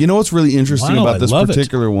 It's good. You know what's really interesting Wow, about I this love it.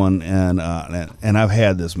 particular one, and I've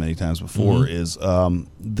had this many times before, is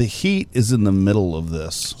the heat is in the middle of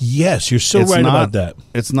this. Yes, you're so It's right not- about that.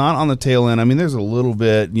 It's not on the tail end. I mean, there's a little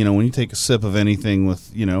bit, when you take a sip of anything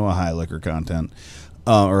with, a high liquor content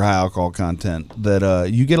or high alcohol content, that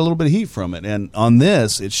you get a little bit of heat from it. And on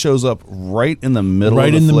this, it shows up right in the middle Right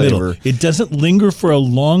of in the the flavor. middle. It doesn't linger for a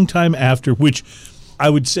long time after, which I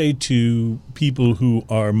would say to people who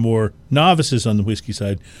are more novices on the whiskey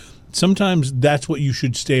side, sometimes that's what you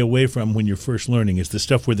should stay away from when you're first learning, is the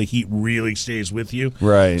stuff where the heat really stays with you.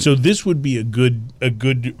 Right. So this would be a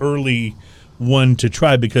good early one to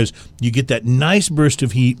try, because you get that nice burst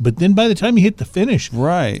of heat, but then by the time you hit the finish,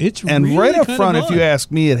 Right. it's and really right up kind front, of if you odd.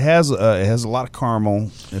 ask me, it has a lot of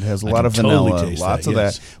caramel. It has a lot can of totally vanilla, taste lots that, of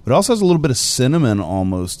yes. that. But it also has a little bit of cinnamon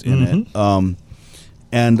almost in Mm-hmm. it.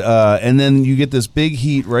 And then you get this big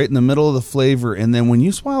heat right in the middle of the flavor, and then when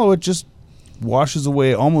you swallow it, just washes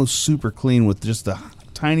away almost super clean with just the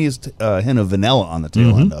tiniest hint of vanilla on the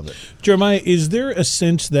tail end of it. Jeremiah, is there a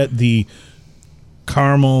sense that the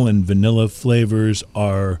caramel and vanilla flavors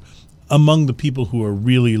are among the people who are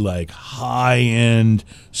really like high-end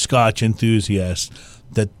Scotch enthusiasts,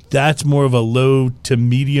 that's more of a low to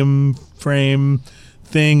medium frame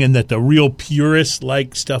thing, and that the real purists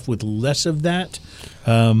like stuff with less of that?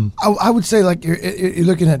 I would say like you're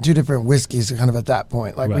looking at two different whiskeys kind of at that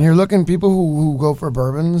point. Like Right. when you're looking people who go for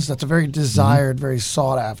bourbons, that's a very desired, very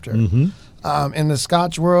sought after. In the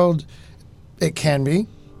Scotch world, it can be,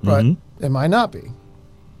 but it might not be.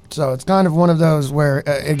 So it's kind of one of those where,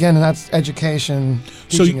 again, that's education,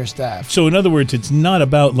 teaching your staff. So in other words, it's not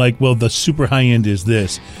about like, well, the super high end is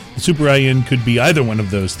this. The super high end could be either one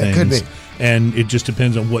of those things. It could be. And it just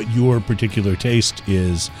depends on what your particular taste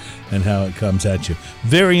is and how it comes at you.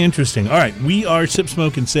 Very interesting. All right, we are Sip,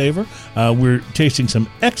 Smoke, and Savor. We're tasting some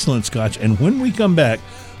excellent Scotch. And when we come back,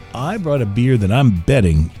 I brought a beer that I'm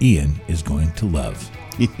betting Ian is going to love.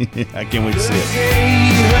 I can't wait to see it.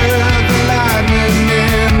 He heard the lightning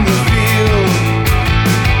in the field.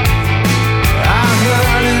 I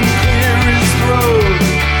heard him clear his throat.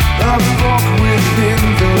 The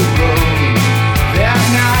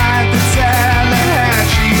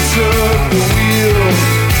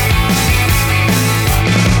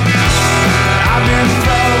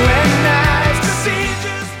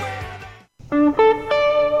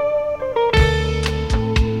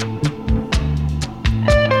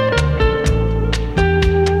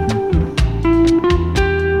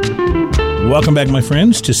Welcome back, my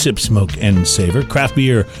friends, to Sip, Smoke, and Savor. Craft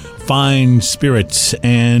beer, fine spirits,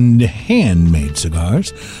 and handmade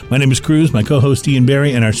cigars. My name is Cruz, my co-host Ian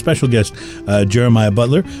Barry, and our special guest, Jeremiah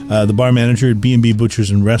Butler, the bar manager at B&B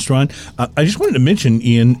Butchers and Restaurant. I just wanted to mention,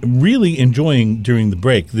 Ian, really enjoying during the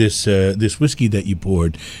break this whiskey that you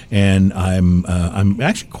poured, and I'm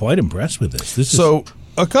actually quite impressed with this. So,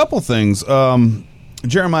 a couple things.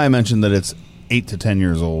 Jeremiah mentioned that it's 8 to 10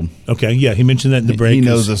 years old. Okay, yeah, he mentioned that in the break. He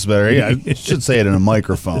knows this better. Yeah, I should say it in a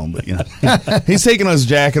microphone, but he's taking his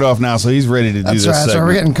jacket off now, so he's ready to do this. That's right. So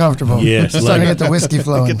we're getting comfortable. Yes, starting to get the whiskey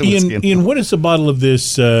flowing. Ian, what does a bottle of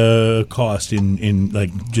this cost in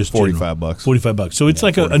like just $45? $45. So it's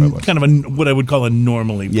like a kind of a what I would call a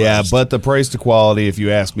normally priced. Yeah, but the price to quality, if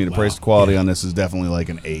you ask me, the price to quality on this is definitely like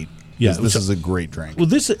an 8. Yeah, this is a great drink. Well,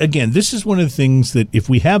 this is one of the things that if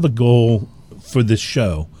we have a goal for this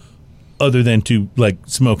show, other than to like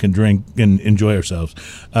smoke and drink and enjoy ourselves,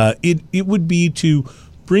 it would be to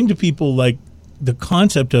bring to people like the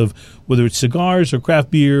concept of whether it's cigars or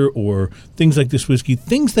craft beer or things like this whiskey,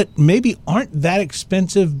 things that maybe aren't that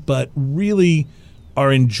expensive but really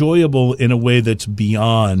are enjoyable in a way that's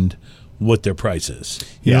beyond what their price is.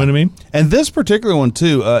 You know what I mean? And this particular one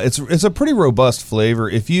too, it's a pretty robust flavor.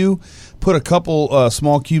 If you put a couple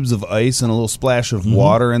small cubes of ice and a little splash of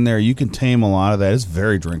water in there, you can tame a lot of that. It's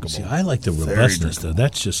very drinkable. See, I like the robustness though.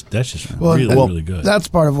 That's just really good. That's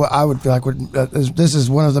part of what I would feel like. This is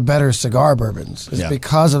one of the better cigar bourbons. It's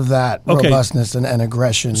because of that robustness and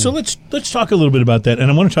aggression. So let's talk a little bit about that,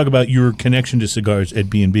 and I want to talk about your connection to cigars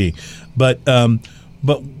at B&B, but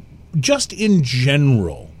just in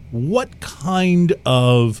general, what kind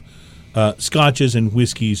of scotches and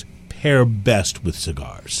whiskeys pair best with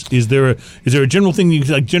cigars? Is there a general thing,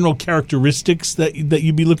 like general characteristics that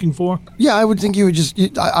you'd be looking for? Yeah, I would think you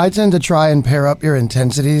would I tend to try and pair up your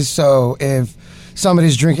intensities. So if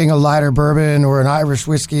somebody's drinking a lighter bourbon or an Irish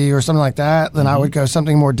whiskey or something like that, then I would go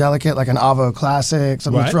something more delicate, like an Avo Classic,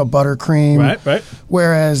 something that's real buttercream. Right.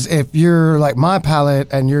 Whereas if you're like my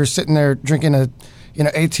palate and you're sitting there drinking a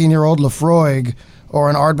 18-year-old Lafroig or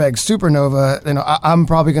an Ardbeg Supernova, I'm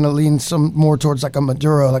probably going to lean some more towards like a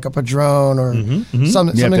Maduro, like a Padron, or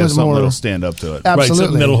something with more. That'll stand up to it. Absolutely, right,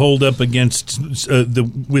 something that'll hold up against the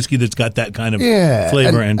whiskey that's got that kind of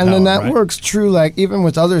flavor and power. And then that works true, like even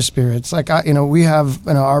with other spirits. Like we have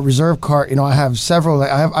our reserve cart. I have several.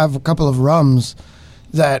 Like, I have a couple of rums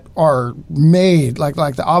that are made like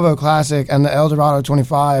the Avo Classic and the El Dorado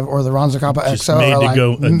 25 or the Ranzacapa XO. Made to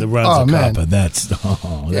go the Ranzacapa.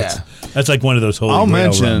 Oh, that's like one of those holy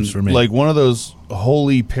grail rums for me. Like one of those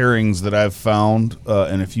holy pairings that I've found,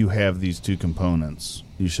 and if you have these two components,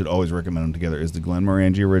 you should always recommend them together, is the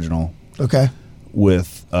Glenmorangie Original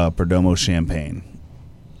with Perdomo Champagne.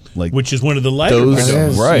 Which is one of the lighter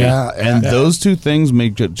ones. Right. Yeah, and those two things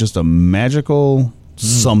make just a magical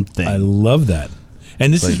something. I love that.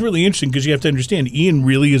 And this is really interesting because you have to understand, Ian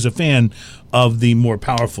really is a fan of the more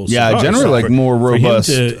powerful cigars. Yeah, I generally like more robust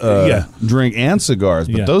drink and cigars.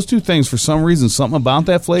 But those two things, for some reason, something about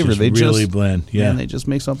that flavor, they really blend. Yeah, and they just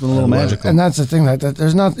make something a little magical. And that's the thing, that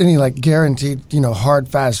there's not any like guaranteed, hard,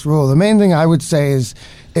 fast rule. The main thing I would say is,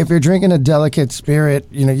 if you're drinking a delicate spirit,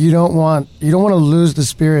 you don't want to lose the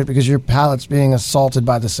spirit because your palate's being assaulted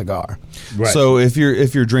by the cigar. Right. So if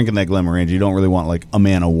you're drinking that Glenmorangie, you don't really want like a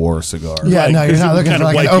Man of War cigar. Yeah, no, you're not looking for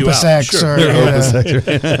like an Opus X or Opus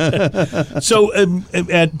X. So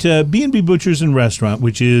at B&B Butchers and Restaurant,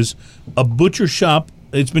 which is a butcher shop.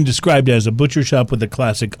 It's been described as a butcher shop with a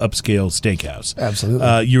classic upscale steakhouse.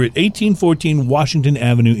 Absolutely. You're at 1814 Washington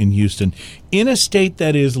Avenue in Houston, in a state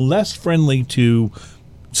that is less friendly to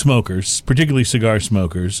smokers, particularly cigar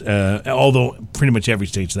smokers, although pretty much every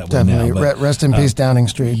state's that way now. But, rest in peace, Downing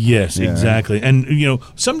Street. Yes, exactly. And,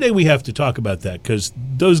 someday we have to talk about that because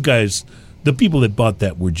those guys, the people that bought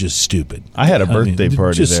that were just stupid. I had a birthday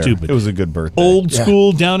party just there. Stupid. It was a good birthday. Old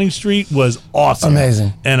school Downing Street was awesome.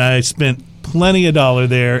 Amazing. And I spent plenty of dollar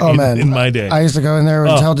there in my day. I used to go in there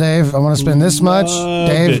and tell Dave, I want to spend this much.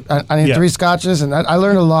 Dave, I need 3 scotches. And I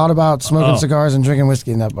learned a lot about smoking cigars and drinking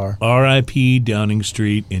whiskey in that bar. R.I.P. Downing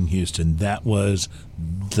Street in Houston. That was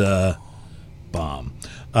the bomb.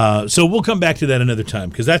 So we'll come back to that another time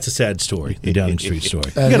because that's a sad story, the Downing Street story.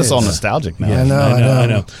 You got us all nostalgic now. Yeah, I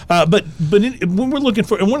know. But when we're looking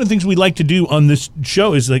for, and one of the things we like to do on this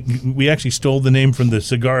show is like we actually stole the name from the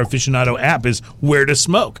Cigar Aficionado app, is where to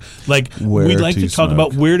smoke. Like we'd like to talk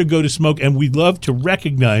about where to go to smoke, and we'd love to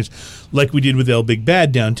recognize, like we did with El Big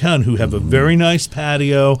Bad downtown, who have a very nice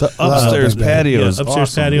patio. The upstairs patio is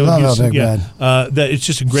upstairs awesome. patio. Love El Big Bad. That it's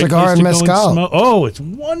just a great cigar place and to mezcal. go and smoke. Oh, it's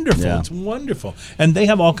wonderful. Yeah. It's wonderful. And they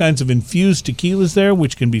have all kinds of infused tequilas there,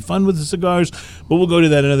 which can be fun with the cigars. But we'll go to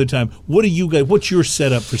that another time. What do you guys? What's your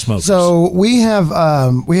setup for smokers? So we have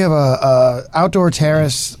a outdoor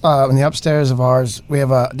terrace in the upstairs of ours. We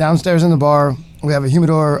have a downstairs in the bar. We have a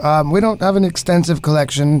humidor. We don't have an extensive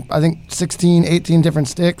collection. I think 16, 18 different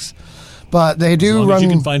sticks. But they do as long run. as you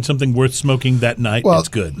can find something worth smoking that night, well, it's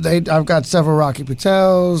good. I've got several Rocky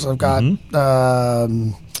Patels. I've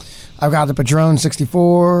got the Padron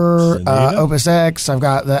 64, Opus X. I've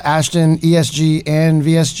got the Ashton ESG and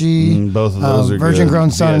VSG. Both of those are Virgin good.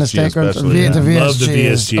 Grown Sun and VSG Estate Grown. especially. The VSG Love the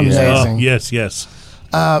is VSG. amazing. Oh, yes.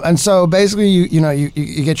 And so basically,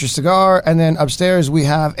 you get your cigar, and then upstairs we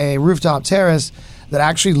have a rooftop terrace that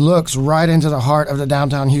actually looks right into the heart of the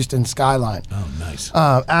downtown Houston skyline. Oh, nice.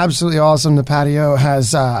 Absolutely awesome. The patio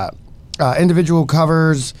has individual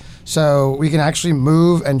covers, so we can actually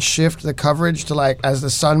move and shift the coverage to as the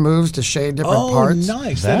sun moves to shade different parts.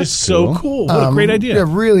 Nice. That That's is so cool. What a great idea. Yeah,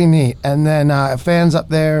 really neat. And then fans up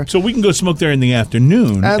there. So we can go smoke there in the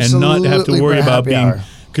afternoon and not have to Absolutely, worry for about happy being hour.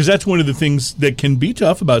 because that's one of the things that can be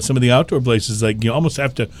tough about some of the outdoor places. Like you almost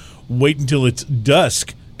have to wait until it's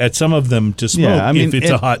dusk at some of them to smoke if it's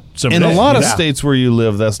a hot summer in day. a lot of Yeah. states where you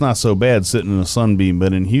live, that's not so bad sitting in a sunbeam.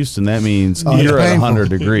 But in Houston, that means it's you're at painful. 100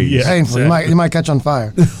 degrees. Yeah. Painful. exactly. You might catch on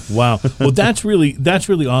fire. Wow. Well, that's really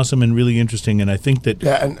awesome and really interesting. And I think that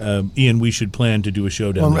Yeah, and- Ian, we should plan to do a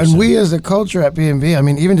show down there. And soon. we as a culture at B&B, I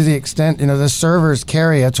mean, even to the extent, the servers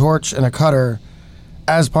carry a torch and a cutter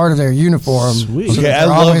as part of their uniform. Sweet. So that Okay, I they're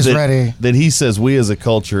love always that, ready. that he says we as a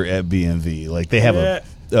culture at B&V, like they have a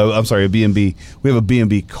B&B. We have a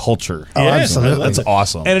B&B culture. Oh, Yeah, absolutely. That's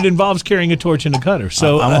awesome. and it involves carrying a torch and a cutter.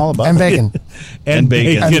 So I'm all about And that. bacon. and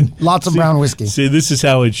bacon. And lots of brown whiskey. See, this is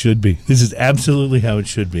how it should be. This is absolutely how it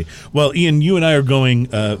should be. Well, Ian, you and I are going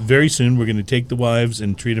very soon. We're going to take the wives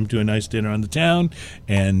and treat them to a nice dinner on the town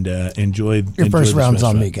and enjoy. Your first this round's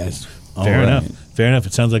on restaurant. me, guys. Fair All enough. right. Fair enough.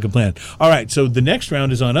 It sounds like a plan. All right. So the next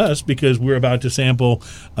round is on us because we're about to sample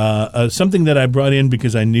something that I brought in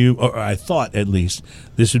because I knew, or I thought at least,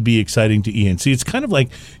 this would be exciting to Ian. See, it's kind of like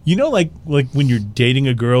like when you're dating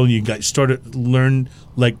a girl and you guys start to learn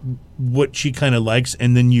what she kind of likes,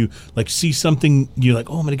 and then you see something, you're like,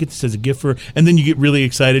 oh, I'm going to get this as a gift for her, and then you get really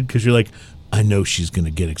excited because you're like, I know she's going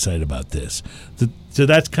to get excited about this. So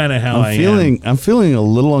that's kind of how I'm feeling a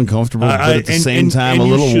little uncomfortable, but at the same time a you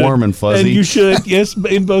little should. warm and fuzzy. And you should, yes,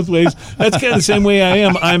 in both ways. That's kind of the same way I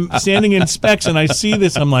am. I'm standing in Specs and I see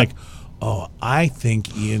this. I'm like, oh, I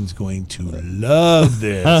think Ian's going to love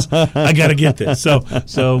this. I got to get this. So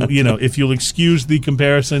if you'll excuse the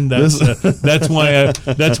comparison, that's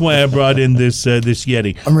why I brought in this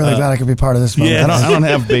Yeti. I'm really glad I could be part of this moment. yeah. I don't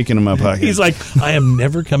have bacon in my pocket. He's like, I am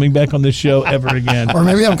never coming back on this show ever again. Or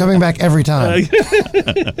maybe I'm coming back every time.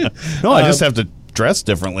 no, I just have to dress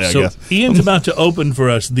differently, I So guess. Ian's about to open for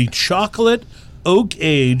us the chocolate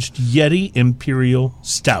oak-aged Yeti Imperial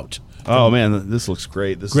Stout. Oh, man, this looks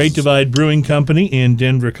great. This Great is Divide Brewing Company in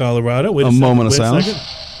Denver, Colorado. Wait a second, moment of wait a silence. second.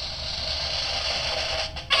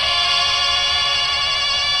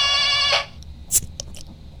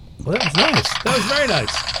 Well, that was nice. That was very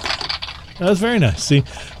nice. That was very nice. See,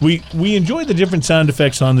 we enjoy the different sound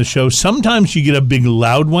effects on the show. Sometimes you get a big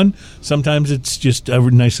loud one. Sometimes it's just a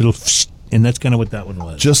nice little and that's kind of what that one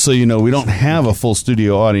was. Just so you know, we don't have a full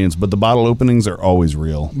studio audience, but the bottle openings are always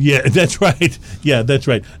real. Yeah, that's right. Yeah, that's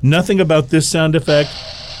right. Nothing about this sound effect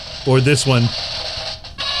or this one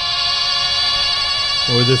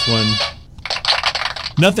or this one.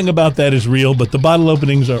 Nothing about that is real, but the bottle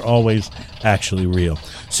openings are always actually real.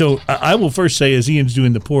 So I will first say, as Ian's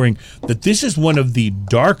doing the pouring, that this is one of the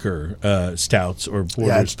darker stouts or porters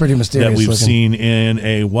Yeah, it's pretty mysterious that we've looking. seen in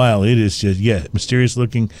a while. It is just, mysterious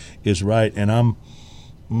looking is right, and I'm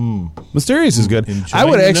Mysterious is good. Enjoying I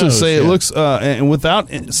would the actually nose, say yeah. it looks, and without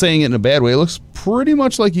saying it in a bad way, it looks pretty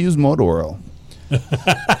much like used motor oil.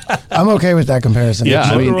 I'm okay with that comparison. Yeah,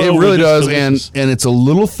 I mean, Motor it oil really is does, delicious. and it's a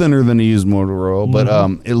little thinner than a used motor oil, but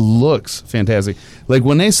it looks fantastic. Like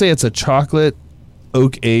when they say it's a chocolate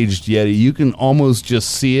oak aged Yeti, you can almost just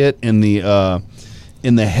see it in the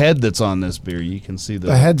head that's on this beer. You can see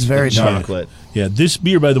The head's very the dark. chocolate. Yeah, this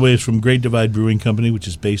beer, by the way, is from Great Divide Brewing Company, which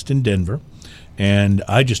is based in Denver. And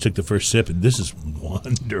I just took the first sip, and this is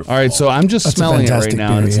wonderful. All right, so I'm just That's a smelling it right fantastic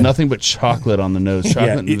now, and beer, it's yeah. nothing but chocolate on the nose.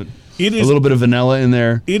 Chocolate, it and is a little bit of vanilla in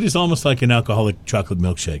there. It is almost like an alcoholic chocolate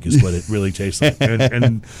milkshake, is what it really tastes like.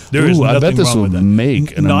 And there is Ooh, I nothing bet this wrong would with that.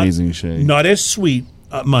 make an Not- amazing shake. Not as sweet,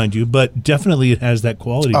 mind you, but definitely it has that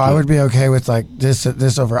quality. Oh, to I it. would be okay with like this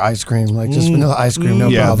over ice cream, like just vanilla ice cream, no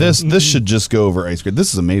Yeah, problem. this should just go over ice cream.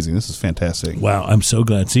 This is amazing. This is fantastic. Wow, I'm so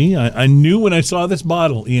glad. See, I knew when I saw this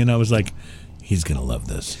bottle, Ian, I was like, He's going to love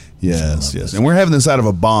this. Yes, yes. And we're having this out of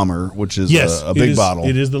a bomber, which is a big bottle.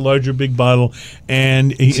 It is the larger big bottle,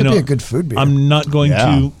 and This would be a good food beer. I'm not going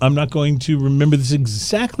to remember this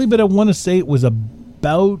exactly, but I want to say it was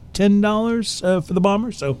about $10 for the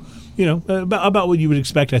bomber. So, about what you would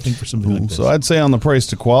expect, I think, for something like this. So I'd say on the price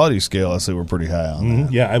to quality scale, I'd say we're pretty high on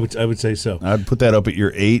that. Yeah, I would say so. I'd put that up at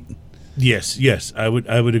your 8. Yes, I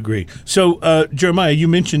would agree. So, Jeremiah, you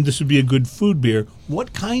mentioned this would be a good food beer.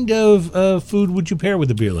 What kind of food would you pair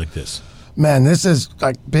with a beer like this? Man, this is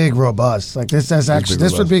like big, robust. Like this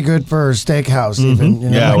would be good for steakhouse, even.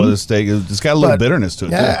 Yeah, with a steak, it's got a little bitterness to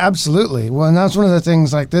it. Yeah, too. absolutely. Well, and that's one of the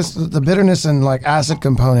things. Like this, the bitterness and like acid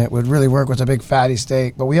component would really work with a big fatty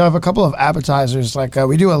steak. But we have a couple of appetizers. Like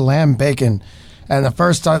we do a lamb bacon. And the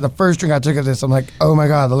first drink I took of this, I'm like, oh my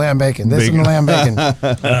god, the lamb bacon! This is the lamb bacon.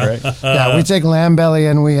 Yeah, we take lamb belly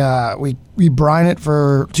and we brine it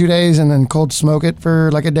for 2 days and then cold smoke it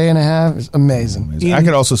for like a day and a half. It's amazing. I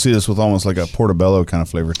could also see this with almost like a portobello kind of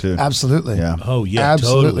flavor too. Absolutely. Yeah. Oh yeah.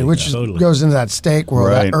 Absolutely. Which goes into that steak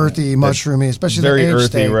world, that earthy, mushroomy, especially very the aged earthy.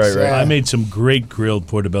 steaks. Right. Yeah. I made some great grilled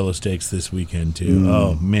portobello steaks this weekend too.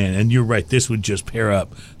 Oh man, and you're right. This would just pair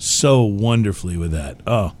up so wonderfully with that.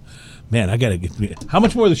 Oh. Man, I gotta get. How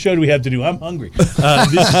much more of the show do we have to do? I'm hungry.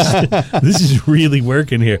 This is really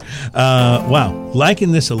working here. Wow,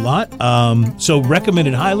 liking this a lot. So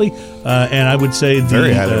recommended highly, and I would say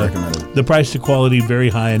Very highly recommended. The price to quality very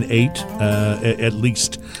high, an 8 at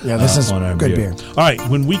least. Yeah, this is on our good beer. All right,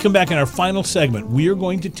 when we come back in our final segment, we are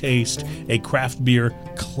going to taste a craft beer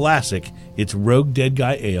classic. It's Rogue Dead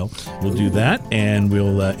Guy Ale. We'll do that, and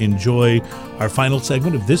we'll enjoy our final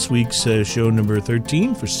segment of this week's show number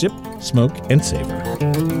 13 for Sip, Smoke, and Savor.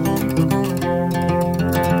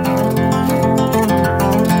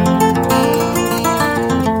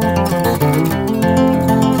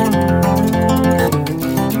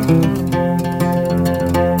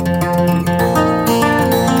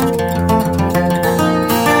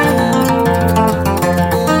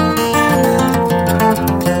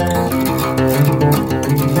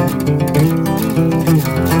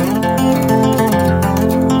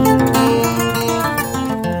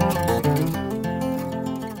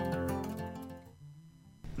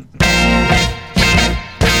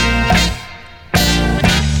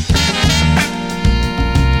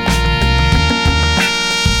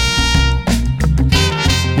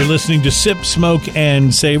 Listening to Sip, Smoke,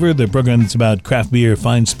 and Savor, the program that's about craft beer,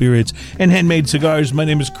 fine spirits, and handmade cigars. My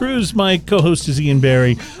name is Cruz. My co-host is Ian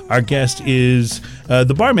Barry. Our guest is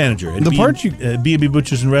the bar manager at B&B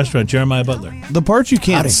Butchers and Restaurant, Jeremiah Butler. The part you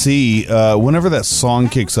can't see whenever that song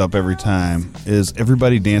kicks up every time is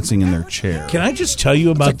everybody dancing in their chair. Can I just tell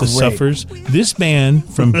you about the Suffers? This band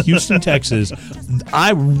from Houston, Texas,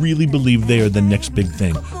 I really believe they are the next big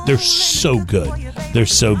thing. They're so good. They're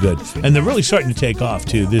so good. And they're really starting to take off,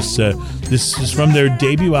 too. This is from their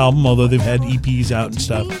debut album, although they've had EPs out and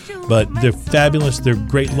stuff. But they're fabulous. They're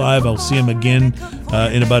great live. I'll see them again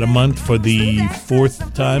in about a month for the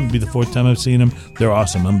 4th time. It'll be the 4th time I've seen them. They're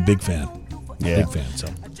awesome. I'm a big fan. Yeah. Big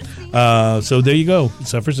fan. So there you go.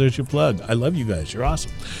 Suffers, there's your plug. I love you guys. You're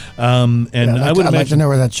awesome. I'd like to know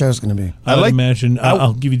where that show's going to be.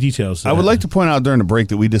 I'll give you details. I would like to point out during the break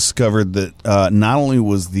that we discovered that not only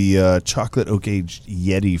was the chocolate oak aged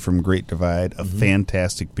Yeti from Great Divide a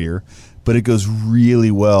fantastic beer, but it goes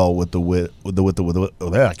really well with the Willet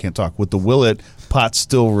Pot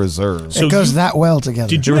Still Reserve. So it goes that well together.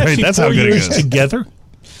 Did you actually That's how pour good it yours goes. together?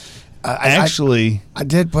 I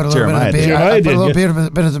did put a little bit of the beer. I put a little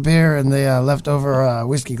bit of the beer in the leftover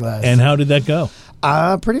whiskey glass. And how did that go?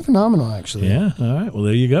 Pretty phenomenal, actually. Yeah. All right. Well,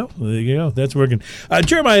 there you go. That's working.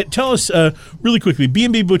 Jeremiah, tell us really quickly.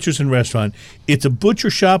 B&B Butchers and Restaurant. It's a butcher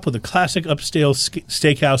shop with a classic upscale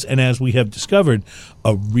steakhouse, and as we have discovered,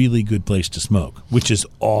 a really good place to smoke, which is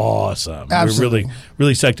awesome. Absolutely. We're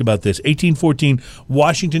really psyched about this. 1814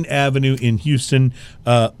 Washington Avenue in Houston.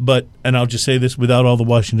 And I'll just say this without all the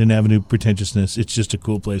Washington Avenue pretentiousness, it's just a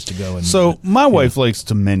cool place to go. And so my wife likes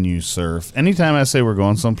to menu surf. Anytime I say we're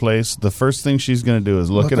going someplace, the first thing she's going to do is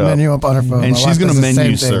look it the up. menu up on her phone. And My she's wife going does to the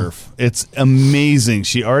menu same thing. surf. It's amazing.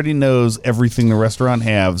 She already knows everything the restaurant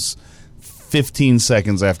has 15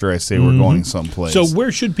 seconds after I say we're going someplace. So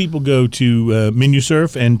where should people go to menu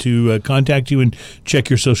surf and to contact you and check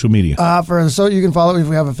your social media? So you can follow.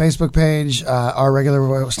 We have a Facebook page. Our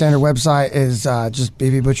regular standard website is just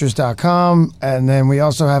bbbutchers.com, and then we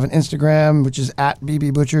also have an Instagram, which is at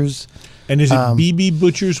 @bbutchers. And is it BB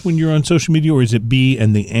Butchers when you're on social media, or is it B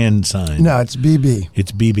and the N sign? No, it's BB.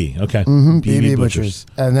 It's BB. Okay. BB Butchers.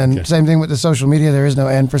 And then same thing with the social media. There is no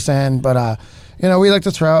N for San, but we like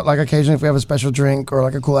to throw out, like, occasionally if we have a special drink or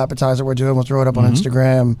like a cool appetizer we're doing, we'll throw it up on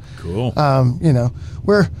Instagram. Cool.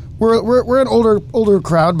 We're an older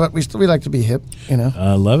crowd, but we like to be hip.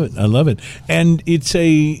 I love it, and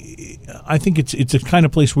I think it's a kind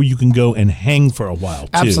of place where you can go and hang for a while,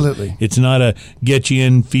 too. Absolutely. It's not a get you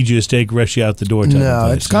in, feed you a steak, rush you out the door type of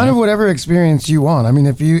place. It's kind of whatever experience you want. I mean,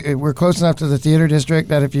 if we're close enough to the theater district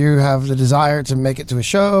that if you have the desire to make it to a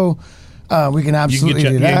show, we can absolutely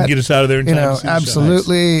do that. You can get us out of there in time to see the show.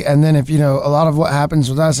 Absolutely. And then if, a lot of what happens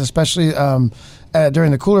with us, especially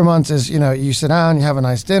during the cooler months, is, you sit down, you have a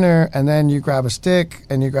nice dinner, and then you grab a stick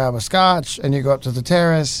and you grab a scotch and you go up to the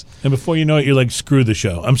terrace. And before you know it, you're like, screw the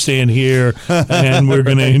show. I'm staying here and we're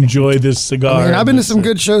going to enjoy this cigar. I mean, I've been to some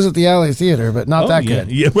good shows at the Alley Theater, but not that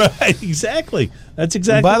good. Yeah, right. Exactly. That's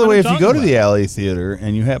exactly By the what way, I'm if you go to talking the about. Alley Theater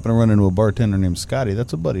and you happen to run into a bartender named Scotty,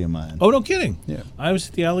 that's a buddy of mine. Oh, no kidding. Yeah. I was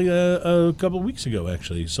at the Alley a couple of weeks ago,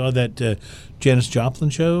 actually. Saw that Janis Joplin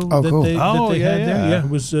show Oh, that cool. they had there. Yeah, it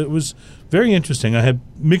was very interesting. I had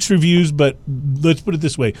mixed reviews, but let's put it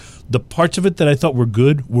this way. The parts of it that I thought were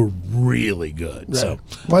good were really good. Right. So,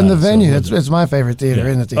 Well, in the venue, so- it's my favorite theater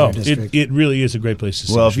in the theater district. It really is a great place to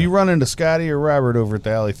see. Well, a if show. you run into Scotty or Robert over at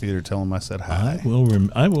the Alley Theater, tell them I said hi.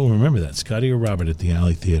 I will remember that. Scotty or Robert at the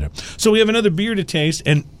Alley Theater. So we have another beer to taste,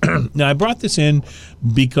 and now I brought this in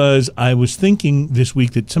because I was thinking this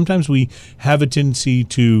week that sometimes we have a tendency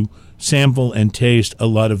to sample and taste a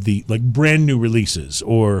lot of the like brand new releases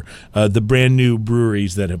or the brand new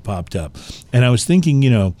breweries that have popped up. And I was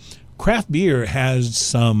thinking, craft beer has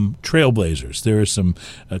some trailblazers. There are some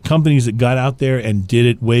companies that got out there and did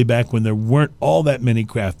it way back when there weren't all that many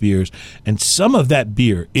craft beers. And some of that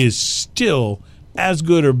beer is still as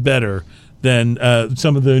good or better than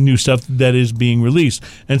some of the new stuff that is being released.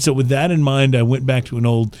 And so with that in mind, I went back to an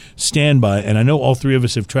old standby, and I know all three of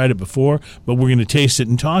us have tried it before, but we're going to taste it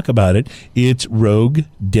and talk about it. It's Rogue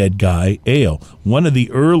Dead Guy Ale, one of the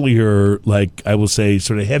earlier, like I will say,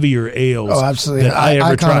 sort of heavier ales. Oh, absolutely. That I ever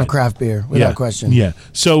Icon tried. of craft beer, without question. Yeah.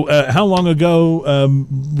 So how long ago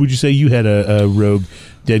would you say you had a Rogue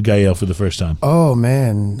Dead Guy Ale for the first time? Oh,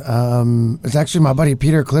 man. It's actually my buddy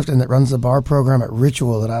Peter Clifton that runs the bar program at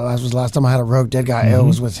Ritual. That was the last time I had a Rogue Dead Guy Ale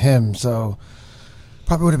was with him. So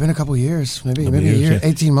probably would have been a couple years, maybe a year,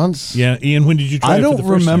 18 months. Yeah. Ian, when did you try I it for don't the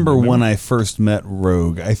first time? remember when I first met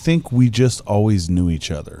Rogue. I think we just always knew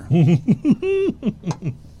each other. Yeah,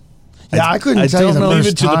 I couldn't I tell you don't the know. Leave first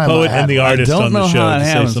it to the time poet I had and the one. artist I don't on know the show how it to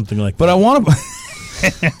say happens, something like but that. I want to.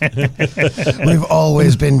 We've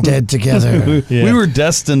always been dead together. Yeah. We were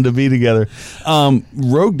destined to be together.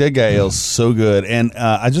 Rogue Dead Guy Ale is so good, and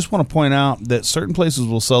I just want to point out that certain places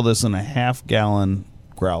will sell this in a half-gallon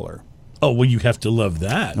growler. Oh, well, you have to love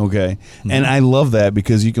that. Okay, and I love that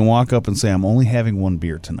because you can walk up and say, "I'm only having one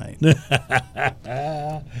beer tonight,"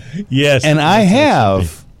 Yes. and I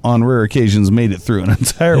have. On rare occasions, made it through an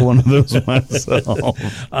entire one of those myself.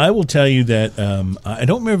 I will tell you that I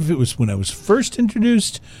don't remember if it was when I was first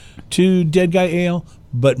introduced to Dead Guy Ale,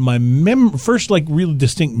 but my first like real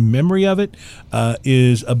distinct memory of it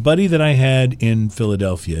is a buddy that I had in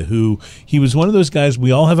Philadelphia who he was one of those guys. We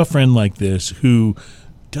all have a friend like this who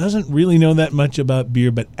doesn't really know that much about beer,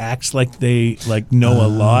 but acts like they know a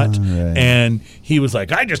lot. Right. And he was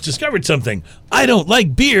like, I just discovered something. I don't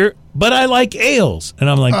like beer, but I like ales. And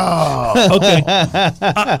I'm like, okay.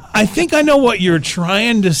 I think I know what you're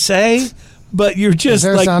trying to say, but you're just Is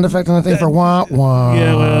there like, a sound effect on the thing for wah wah?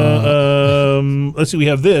 yeah, well, let's see. We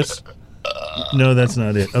have this. No, that's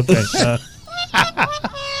not it. Okay.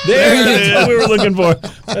 That's what we were looking for.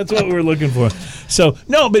 That's what we were looking for. So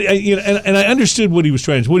no, but and I understood what he was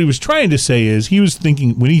trying. What he was trying to say is he was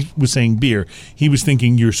thinking when he was saying beer, he was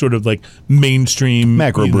thinking you're sort of like mainstream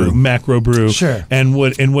Macro brew. macro brew. Sure. And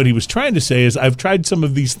what he was trying to say is I've tried some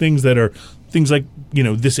of these things that are things like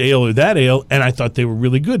this ale or that ale, and I thought they were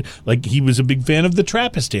really good. Like he was a big fan of the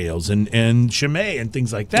Trappist ales and Chimay and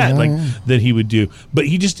things like that, that he would do. But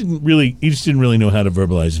he just didn't really know how to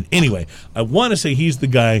verbalize it. Anyway, I want to say he's the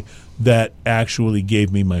guy that actually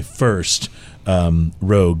gave me my first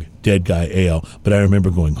Rogue Dead Guy Ale. But I remember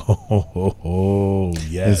going,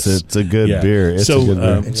 yes, It's a good beer. It's so, a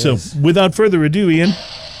good beer. So without further ado, Ian,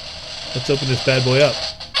 let's open this bad boy up.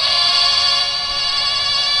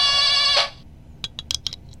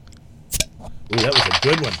 Ooh, that was a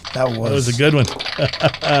good one. That was a good one.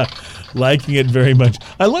 Liking it very much.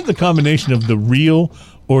 I love the combination of the real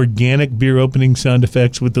organic beer opening sound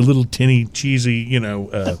effects with the little tinny, cheesy,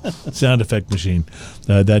 sound effect machine.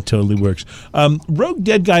 That totally works. Rogue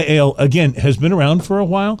Dead Guy Ale, again, has been around for a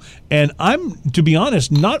while, and I'm, to be honest,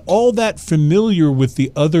 not all that familiar with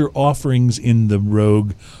the other offerings in the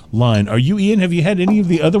Rogue line. Are you, Ian? Have you had any of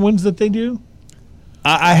the other ones that they do?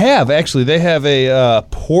 I have, actually. They have a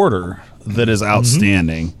porter that is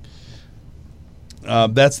outstanding.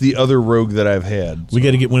 That's the other Rogue that I've had. We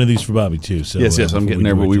got to get one of these for Bobby, too. So, Yes, I'm getting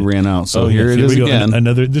there, but we ran out. So yes, here it is we go. again.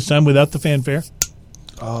 Another, this time without the fanfare.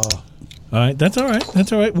 Oh. All right, that's all right.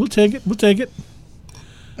 That's all right. We'll take it. We'll take it.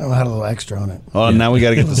 Oh, I had a little extra on it. Oh, now we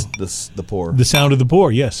got to get the pour. The sound of the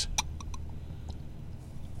pour, yes.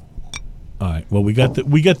 All right. Well, we got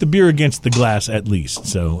the beer against the glass at least.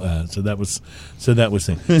 So that was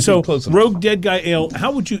thing. So Rogue Dead Guy Ale.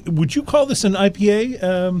 How would you call this an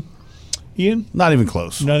IPA, Ian? Not even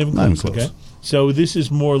close. Not even close. Okay. So this is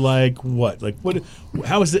more like what? Like what?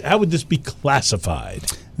 How would this be classified?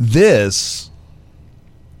 This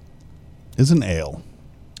is an ale.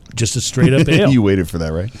 Just a straight up ale. You waited for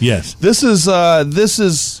that, right? Yes. This is a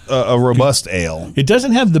robust ale. It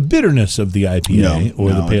doesn't have the bitterness of the IPA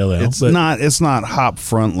or the pale ale. It's not hop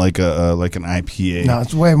front like an IPA. No,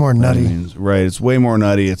 it's way more nutty. Right, it's way more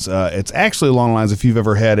nutty. It's actually along the lines. If you've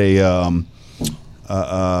ever had a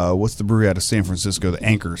what's the brewery out of San Francisco? The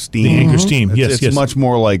Anchor Steam. The Anchor Steam. It's much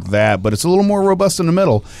more like that, but it's a little more robust in the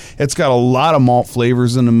middle. It's got a lot of malt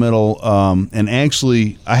flavors in the middle, and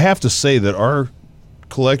actually, I have to say that our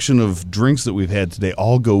collection of drinks that we've had today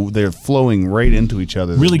they're flowing right into each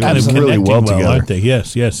other. Really kind of really connecting well together, aren't they?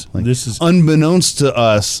 Yes. Like, this is unbeknownst to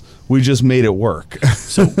us, we just made it work.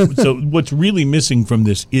 so what's really missing from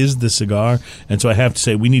this is the cigar, and so I have to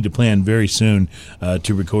say we need to plan very soon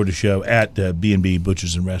to record a show at B&B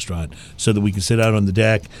Butchers and Restaurant so that we can sit out on the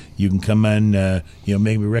deck. You can come in,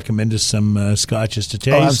 maybe recommend us some scotches to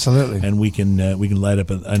taste. Oh, absolutely. And we can light up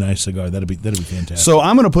a nice cigar. That'd be fantastic. So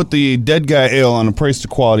I'm going to put the Dead Guy Ale on a price to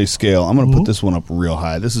quality scale. I'm going to put this one up real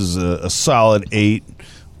high. This is a solid 8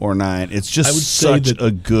 or 9. It's just such a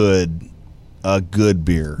good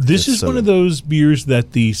beer. This is one of those beers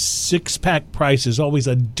that the 6-pack price is always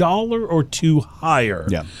 $1 or $2 higher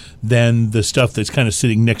than the stuff that's kind of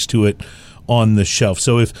sitting next to it on the shelf.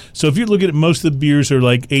 So if you're looking at most of the beers are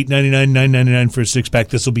like $8.99, $9.99 for a 6-pack,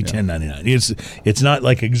 this will be $10.99. It's not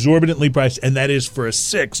like exorbitantly priced, and that is for a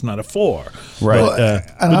 6, not a 4. Right.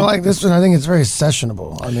 And I like this one. I think it's very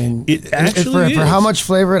sessionable. I mean, it actually for how much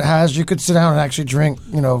flavor it has, you could sit down and actually drink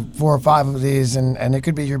 4 or 5 of these, and it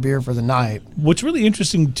could be your beer for the night. What's really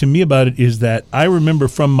interesting to me about it is that I remember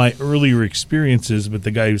from my earlier experiences with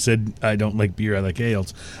the guy who said, I don't like beer, I like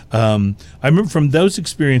ales. I remember from those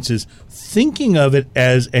experiences thinking of it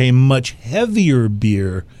as a much heavier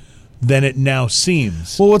beer than it now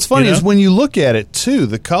seems. Well, what's funny is when you look at it too,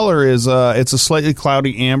 the color is it's a slightly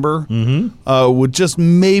cloudy amber with just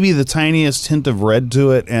maybe the tiniest hint of red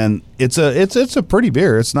to it, and it's a pretty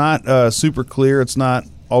beer. It's not super clear. It's not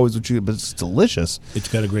always what but it's delicious. It's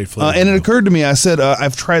got a great flavor. And it occurred to me, I said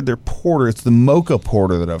I've tried their porter. It's the Mocha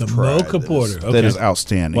Porter that I've tried. The Mocha Porter. Okay. That is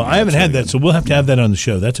outstanding. Well, I haven't had that, so we'll have to have that on the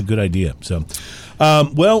show. That's a good idea. So.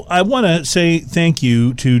 Well, I want to say thank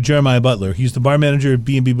you to Jeremiah Butler. He's the bar manager at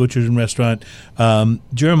B&B Butchers and Restaurant.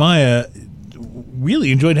 Jeremiah,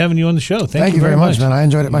 really enjoyed having you on the show. Thank you very much, man. I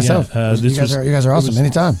enjoyed it myself. Yeah, you guys are awesome.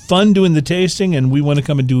 Anytime. Fun doing the tasting, and we want to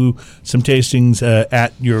come and do some tastings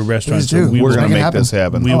at your restaurant. Please do. So we're going to make this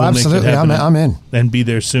happen. We will absolutely. Make it happen I'm in. And be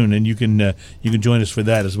there soon, and you can join us for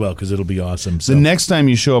that as well because it'll be awesome. So. The next time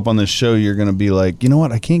you show up on this show, you're going to be like, you know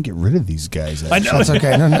what? I can't get rid of these guys. I know. That's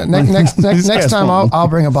okay. Next time I'll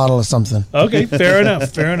bring a bottle of something. Okay, fair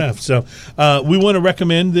enough. So we want to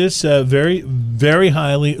recommend this very, very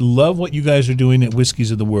highly. Love what you guys are doing at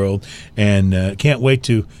Whiskeys of the World, and can't wait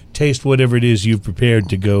to taste whatever it is you've prepared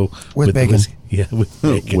to go with bacon. Yeah, with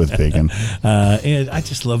bacon. With bacon. And I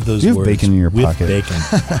just love those Do you have words. bacon in your with pocket? Bacon.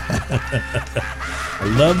 I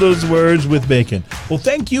love those words with bacon. Well,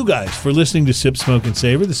 thank you guys for listening to Sip, Smoke, and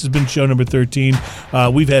Savor. This has been show number 13.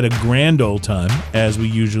 We've had a grand old time, as we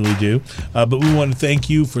usually do. But we want to thank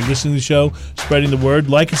you for listening to the show, spreading the word.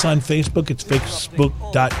 Like us on Facebook. It's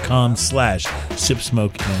facebook.com/Sip,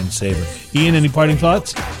 Smoke, and Savor. Ian, any parting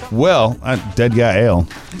thoughts? Well, Dead Guy Ale.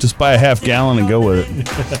 Just buy a half gallon and go with it.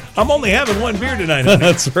 I'm only having one beer tonight.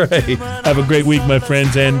 That's right. Have a great week, my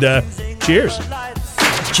friends, and cheers.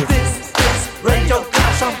 This is Radio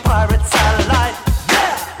Clash on Pirate Satellite.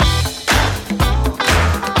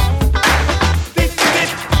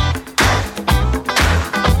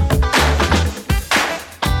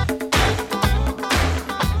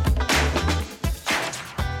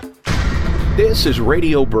 This is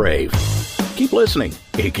Radio Brave. Keep listening.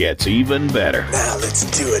 It gets even better. Now let's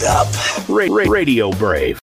do it up. Radio Brave.